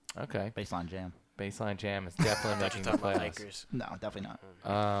 Okay, Baseline Jam. Baseline Jam is definitely I thought making you the were talking about playoffs. Lakers. No, definitely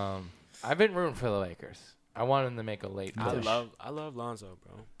not. I've been rooting for the Lakers. I want them to make a late I push. love Lonzo,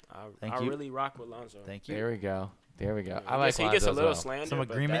 bro. Thank I you. really rock with Lonzo. Thank you. There we go. There we go. Yeah, I like he gets Lonzo a as little well. slander. Some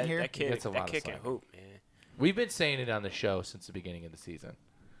but agreement that, here? That kid, Gets a lot that of kid can slander. hoop, man. We've been saying it on the show since the beginning of the season.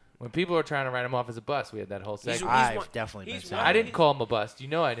 When people were trying to write him off as a bust, we had that whole segment. I've one- definitely been he's saying one- I didn't call him a bust. You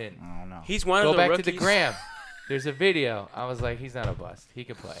know I didn't. I don't know. He's one Go of the back rookies. to the gram. There's a video. I was like, he's not a bust. He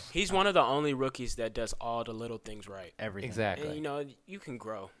can play. He's one of the only rookies that does all the little things right. Everything. Exactly. And you know, you can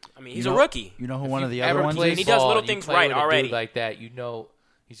grow. I mean, You he's know- a rookie. You know who If one of you've the other ever ones played is? He does ball little and you things play right with a dude already. like that, you know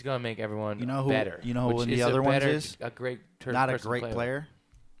he's gonna make everyone You know who- better. you know who which one of the is other a ones better, is? a great Not a person to great play with. player,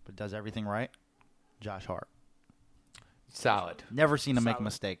 but does everything right. Josh Hart. Solid. Never seen him make a Solid.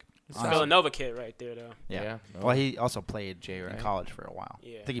 mistake. It's honestly. Villanova kid right there, though. Yeah. Yeah, no. Well, he also played Jay in Wright. college for a while.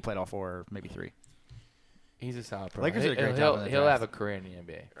 Yeah. I think he played all 4 or maybe 3. He's a solid pro. Lakers did a great he'll, job in the he'll draft. have a career in the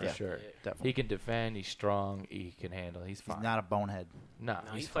NBA for Yeah. sure. Yeah. Definitely. He can defend. He's strong. He can handle. He's He's fine. not a bonehead. No,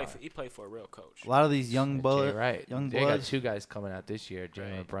 No, he's he fine. played for a real coach. A lot of these young Jay bullets, Wright. young They got bloods. 2 guys coming out this year: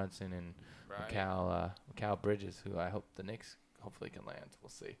 Jalen Right. Brunson and Right. Cal Bridges, who I hope the Knicks hopefully can land. We'll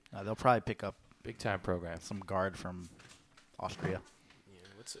see. They'll probably pick up Big time program. some guard from Austria. Yeah,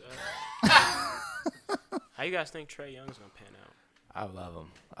 what's how you guys think Trae Young's gonna pan out? I love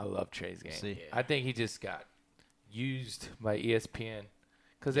him. I love Trey's game. See. Yeah. I think he just got used by ESPN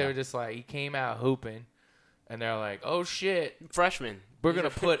because they Yeah. were just like, he came out hooping, and they're like, oh shit, Freshman. we're gonna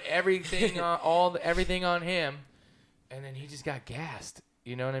put everything on everything on him, and then he just got gassed.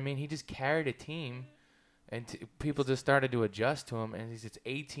 You know what I mean? He just carried a team, and people just started to adjust to him, and he's just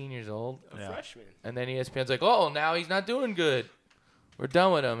 18 years old, a Yeah. freshman. and then ESPN's like, oh, now he's not doing good. We're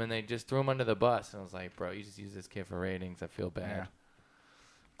done with him, and they just threw him under the bus. And I was like, bro, you just use this kid for ratings. I feel bad. Yeah.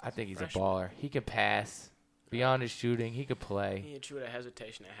 I think he's Freshman. a baller. He can pass. Beyond his shooting, he could play. He hit you with a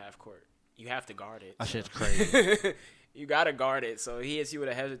hesitation at half court. You have to guard it. That so. shit's crazy. You gotta guard it. So he hits you with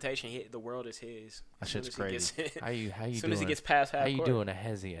a hesitation. The world is his. That As soon shit's as he crazy. gets- How you as soon doing? as he gets past half how you court. doing a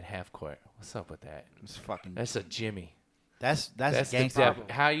hezzy at half court? What's up with that? It's fucking. That's a Jimmy. That's That's the gangster. def- problem.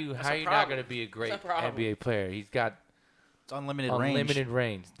 How you That's how a you not problem. gonna be a great That's a problem. NBA player? He's got It's unlimited unlimited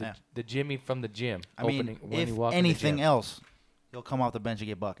range. range. Yeah. The Jimmy from the gym. I mean, opening, when if he walked anything in the gym. else, he'll come off the bench and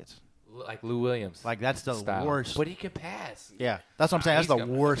get buckets. Like Lou Williams. Like that's the style. worst. But he can pass. Yeah, that's what I'm saying. That's he's the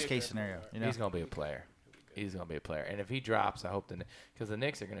gonna- worst he'll be a case great scenario. player. You know? He's gonna be a player. He's gonna be a player. And if he drops, I hope because the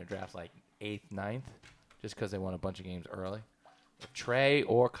Knicks are gonna draft like 8th, 9th, just because they won a bunch of games early. If Trey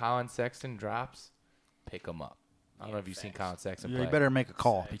or Colin Sexton drops, pick him up. I don't know if you've seen Colin Sexton You play. better make a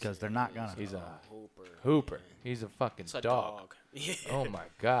call because they're not gonna. He's a hooper. hooper. He's a fucking It's a dog. dog. Yeah. Oh my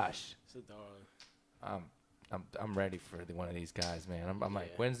gosh. It's a dog. I'm ready for one of these guys, man. I'm like,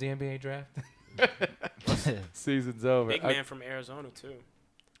 Yeah. when's the NBA draft? Season's over. Big man from Arizona too.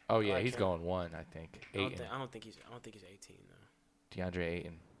 Oh yeah, like he's him. going 1, I think. I don't, Ayton. think, I don't think he's 18 though. DeAndre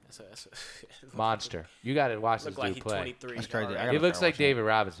Ayton. That's a Monster. You got to watch this Look like dude he's play. 23. That's crazy. I already. gotta He looks start like watching. David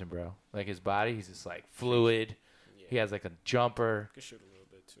Robinson, bro. Like his body, he's just like fluid. Yeah. He has like a jumper. Could shoot a little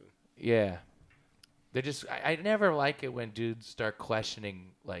bit too. Yeah. They just I never like it when dudes start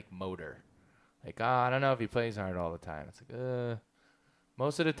questioning like motor. Like, I don't know if he plays hard all the time. It's like,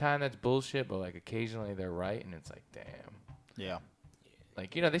 most of the time that's bullshit, but like occasionally they're right and it's like, damn. Yeah.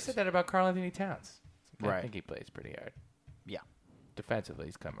 Like, they said that about Karl Anthony Towns. It's like, I Right. think he plays pretty hard. Yeah. Defensively,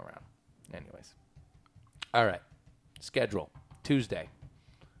 he's come around. Anyways. All right. Schedule. Tuesday.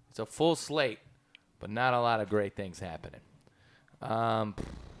 It's a full slate, but not a lot of great things happening. Whoa.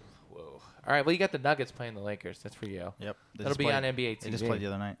 All right. Well, you got the Nuggets playing the Lakers. That's for you. Yep. They That'll just be played- on NBA TV. They just played the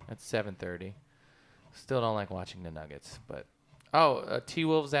other night. That's 7:30. Still don't like watching the Nuggets, but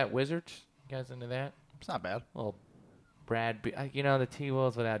T-Wolves at Wizards. You guys into that? It's not bad. Little Brad, the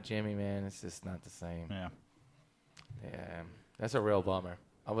T-Wolves without Jimmy, man, it's just not the same. Yeah. Yeah, that's a real bummer.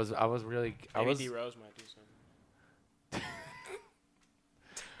 I was really Maybe D Rose might do something.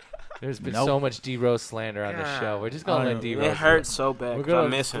 There's been Nope. so much D Rose slander on the show. We're just gonna let D Rose. It hurts so bad. We're 'cause I gonna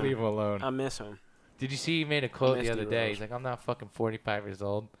miss just leave him. him alone. I miss him. Did you see he made a quote miss the other D. day? Rose. He's like, "I'm not fucking 45 years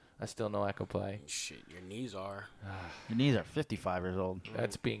old. I still know I can play." Shit, your knees are. Your knees are 55 years old.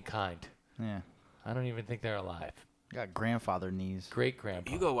 That's being kind. Yeah. I don't even think they're alive. Got grandfather knees. Great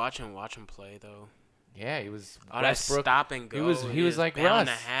grandpa. You go watch him play though. Yeah, he was All Westbrook. that stop and go. He was is like bound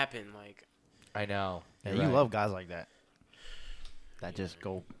Russ. to happen. Like I know. Yeah, You're you right. love guys like that. That just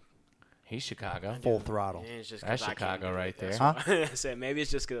go He's Chicago. full throttle. man, it's just That's 'cause I can't Chicago do it. right That's there. why. I said maybe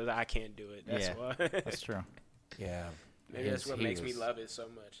it's just because I can't do it. That's Yeah. why. That's true. Yeah. Maybe that's what He makes me was- love it so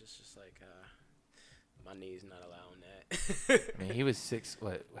much. It's just like my knees not allowing that. I mean, he was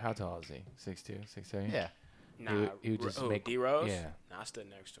how tall is he? 6'2", 6'3"? Yeah. Nah, he would just who, make- D Rose. yeah. Nah, I stood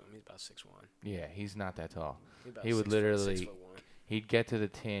next to him. He's about 6'1". Yeah, he's not that tall. He's about He would 6'1". literally- He'd get to the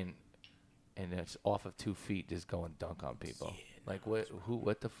tin, and it's off of 2 feet, just go and dunk on people. Yeah, Like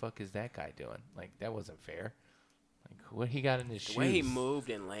what the fuck is that guy doing? Like that wasn't fair. Like what he got in his The shoes? way he moved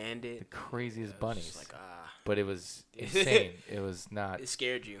and landed, the craziest it was bunnies. just like But it was insane. It was not. it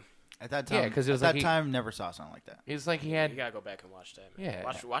scared you. At that Yeah, time, 'cause it was at like that he- time, never saw something like that. It was like he You had gotta go back and watch that. Man.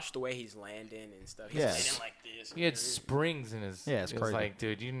 Yeah. Watch the way he's landing and stuff. He's Yeah. landing like this. he had springs in his. Yeah, it's it was crazy. like,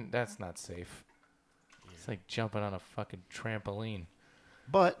 dude, that's not safe. It's like jumping on a fucking trampoline.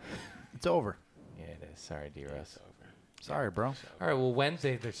 But it's over. Yeah, it is. Sorry, D-Russ. Sorry, bro. All right. Well,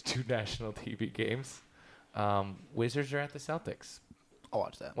 Wednesday there's 2 national TV games. Wizards are at the Celtics. I'll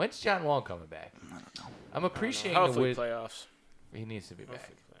watch that. When's John Wall coming back? I don't know. I'm appreciating the Hopefully Wiz. playoffs. He needs to be back.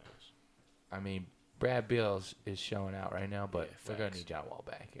 Hopefully playoffs. I mean, Brad Beal is showing out right now, but Yeah, we're gonna facts. need John Wall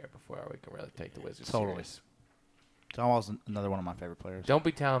back here before we can really take the Wizards Totally. serious. John Wall's another one of my favorite players. Don't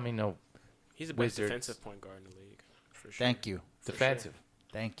be telling me no He's the best Wizards. defensive point guard in the league. For sure. Thank you. For defensive.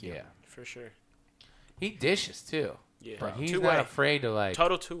 Thank you. Yeah, For sure. he dishes too. Yeah. Like he's two-way. not afraid to like.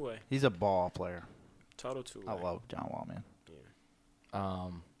 Total two-way. He's a ball player. Total two-way. I love John Wall, man.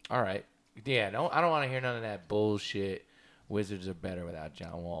 All right. Yeah. No, I don't want to hear none of that bullshit. Wizards are better without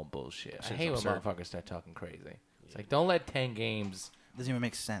John Wall bullshit. I Shit's hate when absurd. motherfuckers start talking crazy. It's like don't let 10 games Doesn't even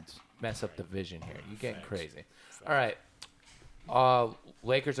make sense. mess up the vision here. You getting Facts. crazy. Facts. All right.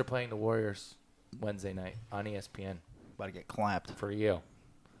 Lakers are playing the Warriors Wednesday night on ESPN About to get clapped. for you.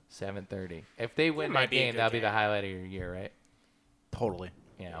 7:30. If they win might that be a game, good that'll be the game. highlight of your year, right? Totally.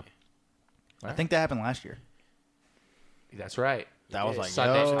 Yeah. I think that happened last year. That's right. That was Yeah, like,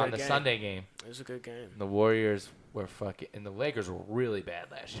 Sunday yo. on Good the game. Sunday game. It was a good game. The Warriors were fucking, and the Lakers were really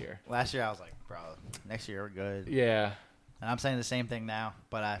bad last year. Last year I was like, bro, next year we're good. Yeah, And I'm saying the same thing now,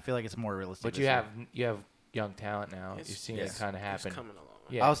 but I feel like it's more realistic. but this you year. have young talent now. It's- You've seen yes. it kind of It's happen. coming along.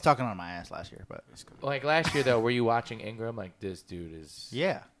 Yeah. I was talking on my ass last year, but It's coming Like last year though, were you watching Ingram? Like this dude is.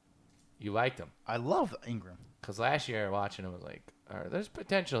 yeah, You liked him I love Ingram. because last year watching him was like, all right, there's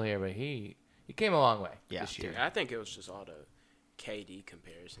potential here, but he came a long way Yeah, this year. I think it was just all the KD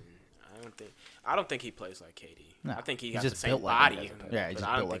comparison. I don't think he plays like KD. No, I think he he's got just the same built like body. him. but Yeah, he's just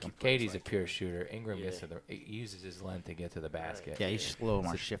I don't built like think he plays Katie's a like pure shooter. Ingram Yeah. gets to he uses his length to get to the basket. Yeah, he's a little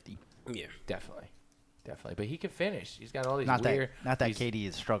more shifty. him. Yeah. Definitely. But he can finish. He's got all these Not weird. that he's- KD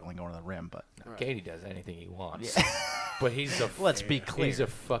is struggling going to the rim, but No, Right. Katie does anything he wants. Yeah. But he's a Let's be clear. He's a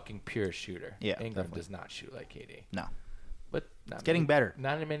fucking pure shooter. Yeah, Ingram definitely. does not shoot like KD. no, But not it's getting many- better.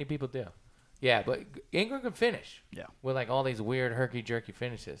 Not many people do. Yeah, but Ingram can finish. Yeah. With like all these weird herky jerky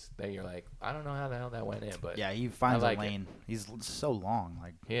finishes that you're like, I don't know how the hell that went in, but Yeah, he finds like a it. lane. He's so long,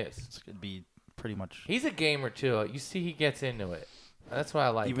 like he is. it's gonna be pretty much. He's a gamer too. You see, he gets into it. That's why I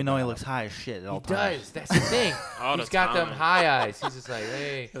like. Even him though he about looks him. high as shit at all He times. does. That's the thing. All He's the got them time. high eyes. He's just like,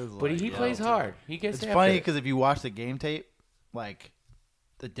 hey. It's But like, he yo. plays hard. He gets. It's after funny it. because if you watch the game tape, like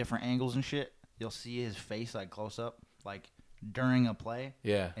the different angles and shit, you'll see his face like close up, like during a play,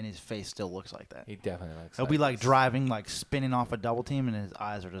 Yeah, and his face still looks like that. he definitely looks. He'll be like this. driving, like spinning off a double team, and his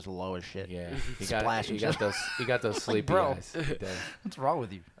eyes are just low as shit. Yeah, he got Splashing he got shit. those he got those sleepy bro. eyes. He does. What's wrong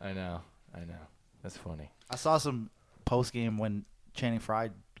with you? I know. That's funny. I saw some post game when Channing Frye,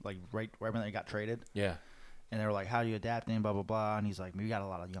 like right when they got traded, Yeah. and they were like, "How do you adapt in?" Blah blah blah. And he's like, "We got a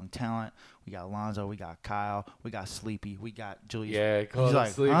lot of young talent. We got Alonzo. We got Kyle. We got Sleepy. We got Julius." Yeah, he called He's him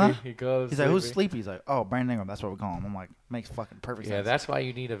like, sleepy. huh? He called him He's like, "Who's Sleepy?" He's like, "Oh, Brandon Ingram. That's what we call him." I'm like, "Makes fucking perfect Yeah, sense." that's why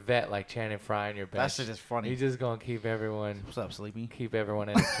you need a vet like Channing Frye in your bench. That's just funny. He's just gonna keep everyone What's up, Sleepy?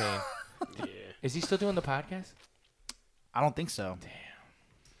 entertained. Yeah. Is he still doing the podcast? I don't think so.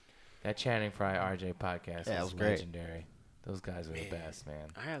 That Channing Frye RJ podcast Yeah, it is was great. legendary. Those guys are the Man. best, man.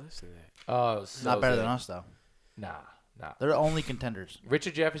 I gotta listen to that. Oh, it was so Not better good. than us though. Nah. They're the only contenders.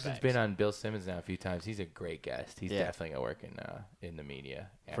 Richard Jefferson's Facts. been on Bill Simmons now a few times. He's a great guest. He's Yeah. definitely gonna work in the media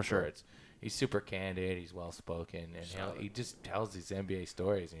For sure. afterwards. He's super candid. He's well spoken, and he just tells these NBA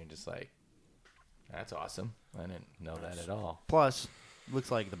stories, and you're just like, "That's awesome." I didn't know that at all. Plus, looks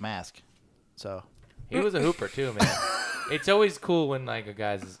like the mask. So He was a hooper too, man. It's always cool when like a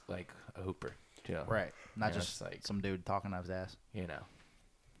guy's like a hooper too, right, not Yeah, just it's like- some dude talking out his ass. you know.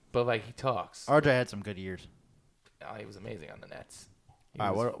 But like he talks. RJ had some good years. he was amazing on the Nets. All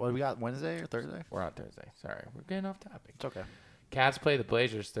right, what do we got? Wednesday or Thursday? We're on Thursday. Sorry, we're getting off topic. It's okay. Cavs play the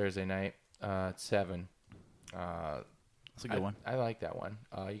Blazers Thursday night at 7. That's a good one. I like that one.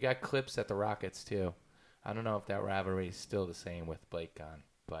 You got Clips at the Rockets too. I don't know if that rivalry is still the same with Blake gone,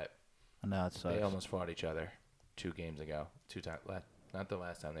 but No, it sucks. they almost fought each other 2 games ago. 2 times, not the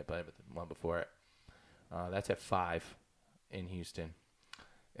last time they played, but the one before it. That's at 5 in Houston.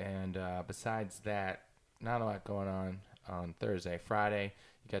 And besides that, not a lot going on Thursday. Friday,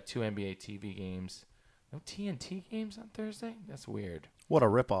 you got 2 NBA TV games. No TNT games on Thursday? That's weird. What a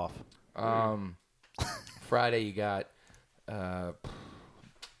ripoff. Friday, you got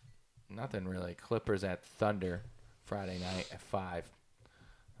nothing really. Clippers at Thunder Friday night at 5.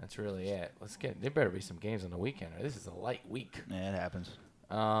 That's really it. There better be some games on the weekend. Or this is a light week. Yeah, it happens.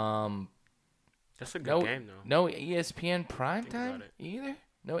 That's a good game, though. No ESPN primetime about it. either?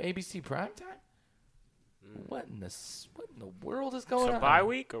 No ABC primetime? What in the world is going It's a on? bye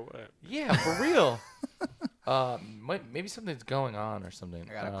week or what? Yeah, for real. Maybe something's going on or something.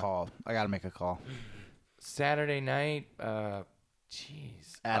 I got a call. I got to make a call. Saturday night.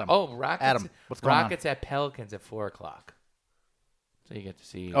 Jeez. Adam. Rockets. Adam, what's going on? Rockets at Pelicans at 4:00. So you get to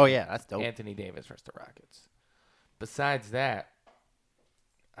see. Oh, yeah, that's dope. Anthony Davis versus the Rockets. Besides that,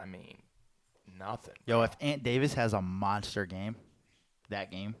 I mean, nothing. Yo, if Ant Davis has a monster game,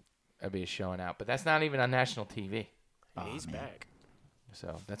 that game. That'd be a showing out, but that's not even on national TV. Yeah, he's man. back.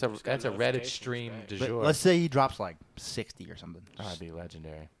 So that's got a Reddit notifications stream back. du But jour. let's say he drops like 60 or something. Oh, that'd be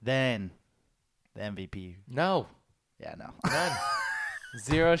legendary. Then the MVP. No, Yeah, no. none.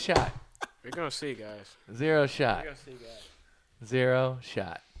 0 shot. We're going to see, guys. 0 shot. We're going to see, guys. 0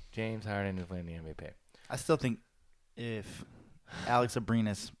 shot. James Harden is winning the MVP. I still think if Alex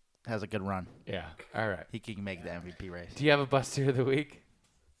Abrinas has a good run, Yeah. All right. he can make the MVP race. Do you have a buster of the week?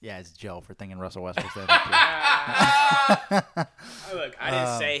 Yeah, it's Joe for thinking Russell Westbrook's MVP. Look, I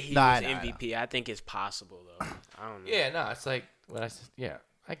didn't say he nah, was nah, MVP. I think it's possible, though. I don't know. Yeah. No, it's like what I said. Yeah,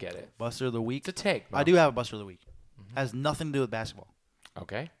 I get it. Buster of the week. It's a take. Bro. I do have a Buster of the week. Has nothing to do with basketball.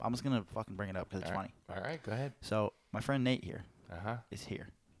 Okay. I'm just going to fucking bring it up because it's All right. funny. All right. Go ahead. So my friend Nate here Uh huh. is here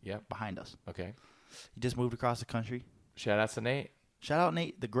Yep. behind us. Okay. He just moved across the country. Shout out to Nate. Shout out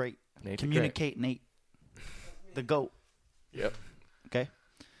Nate the Great. Nate the Communicate Nate. The GOAT. Yep. Okay.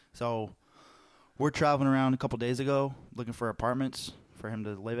 So we're traveling around a couple days ago looking for apartments for him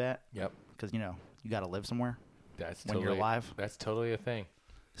to live at Yep. because, you know, you got to live somewhere That's when totally, you're alive. That's totally a thing.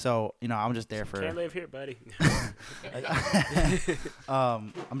 So, you know, I'm just there for Can't live here, buddy.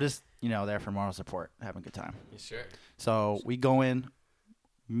 I'm just, you know, there for moral support, having a good time. Sure. So we go in,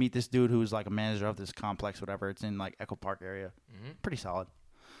 meet this dude who's like a manager of this complex, whatever. It's in like Echo Park area. Mm-hmm. Pretty solid.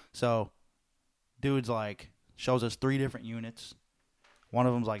 So dude's like shows us 3 different units. One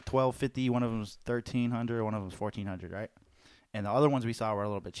of them's like $1,250, one of them's $1,300, one of them's $1,400, right? And the other ones we saw were a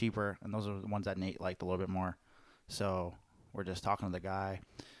little bit cheaper, and those are the ones that Nate liked a little bit more. So we're just talking to the guy.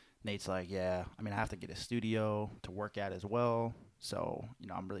 Nate's like, yeah, I mean, I have to get a studio to work at as well. So, you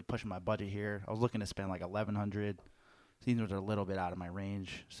know, I'm really pushing my budget here. I was looking to spend like $1,100. These are a little bit out of my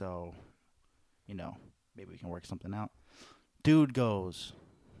range. So, you know, maybe we can work something out. Dude goes,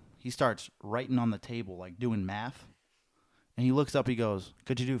 he starts writing on the table, like doing math. And he looks up, he goes,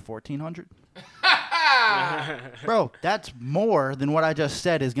 could you do 1,400? Bro, that's more than what I just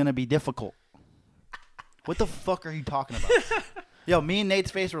said is going to be difficult. What the fuck are you talking about? Yo, me and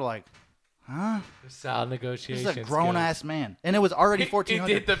Nate's face were like, huh? Solid This negotiations. is a grown-ass man. And it was already He 1,400.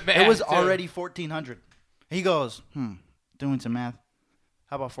 did the It math, was too. already 1,400. He goes, doing some math.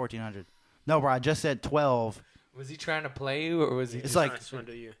 How about 1,400? No, bro, I just said 12. Was he trying to play you, or was he? It's just, like- I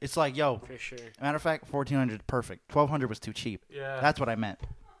swindle you. It's like, yo, For sure. matter of fact, 1,400 is perfect. 1,200 was too cheap. Yeah. That's what I meant.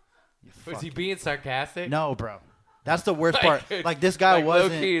 You Was he fuck- being sarcastic? No, bro. That's the worst part. Like, this guy like,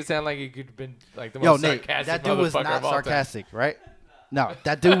 wasn't. Low-key, it sounded like he could have been like the Yo, most Nate, sarcastic that dude was motherfucker not of all time. sarcastic, right? No,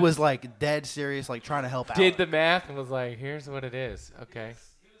 that dude was like dead serious, like trying to help out. Did the math and was like, "Here's what it is." Okay.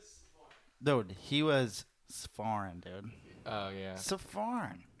 Dude, he was foreign, dude. Oh yeah. So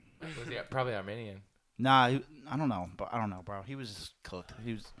foreign. Was he probably Armenian? Nah, I don't know, but I don't know, bro. He was just cooked.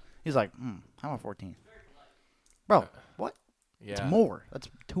 He's like, how about 14? Bro, what? Yeah. It's more. That's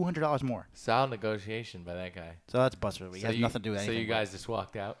 $200 more. Solid negotiation by that guy. So that's Buster. It has nothing to do with anything. So you guys just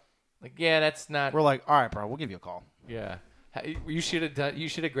walked out. Like, yeah, that's not. We're like, all right, bro, we'll give you a call. Yeah. You should have done. You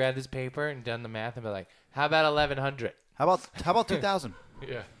should have grabbed this paper and done the math and be like, "How about 1,100?" How about 2,000?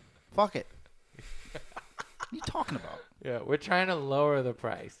 Yeah. Fuck it. What are you talking about? Yeah. We're trying to lower the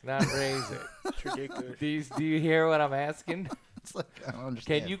price, not raise it. It's ridiculous. Do you hear what I'm asking? It's like, I don't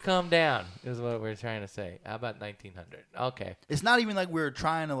understand. Can you come down? Is what we're trying to say. How about 1,900? Okay. It's not even like we're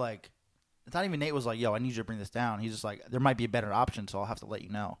trying to like it's not even Nate was like, "Yo, I need you to bring this down." He's just like, "There might be a better option, so I'll have to let you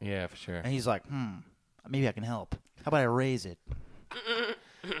know." Yeah, for sure. And he's like, maybe I can help. How about I raise it?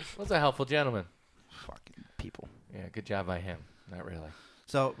 Was a helpful gentleman. Fucking people. Yeah, good job by him. Not really.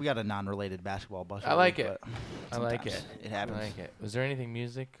 So we got a non-related basketball bus. I like week, it. but I like it. sometimes It happens. I like it. Was there anything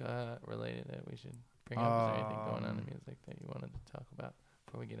music related that we should bring up? Is there anything going on in music that you wanted to talk about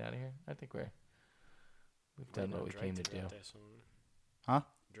before we get out of here? I think we've done what we came to do. Huh?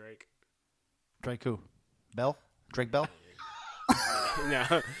 Drake. Drake who? Bell? Drake Bell?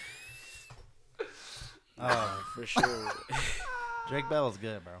 No. For sure. Drake Bell is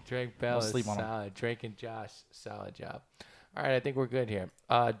good, bro. Drake Bell Don't is sleep on him. solid. Drake and Josh, solid job. All right, I think we're good here.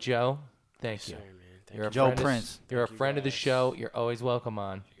 Joe, thank you. Sorry, man. Thank You're you. a Joe friend of- Prince. You're a Thank you friend of the guys. show. You're always welcome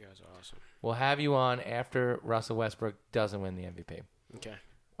on. You guys are awesome. We'll have you on after Russell Westbrook doesn't win the MVP. Okay.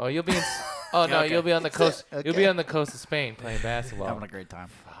 Oh, you'll be in. Oh no, Okay. you'll be on the coast. Okay. You'll be on the coast of Spain playing basketball. Having a great time.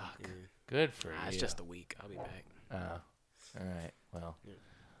 Yeah. Good for you. It's just a week. I'll be back. Oh, all right. Well, Yeah.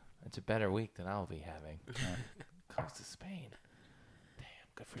 it's a better week than I'll be having. Coast of Spain. Damn,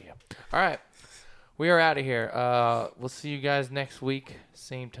 good for you. All right, we are out of here. We'll see you guys next week.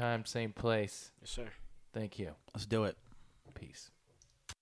 Same time, same place. Yes, sir. Thank you. Let's do it. Peace.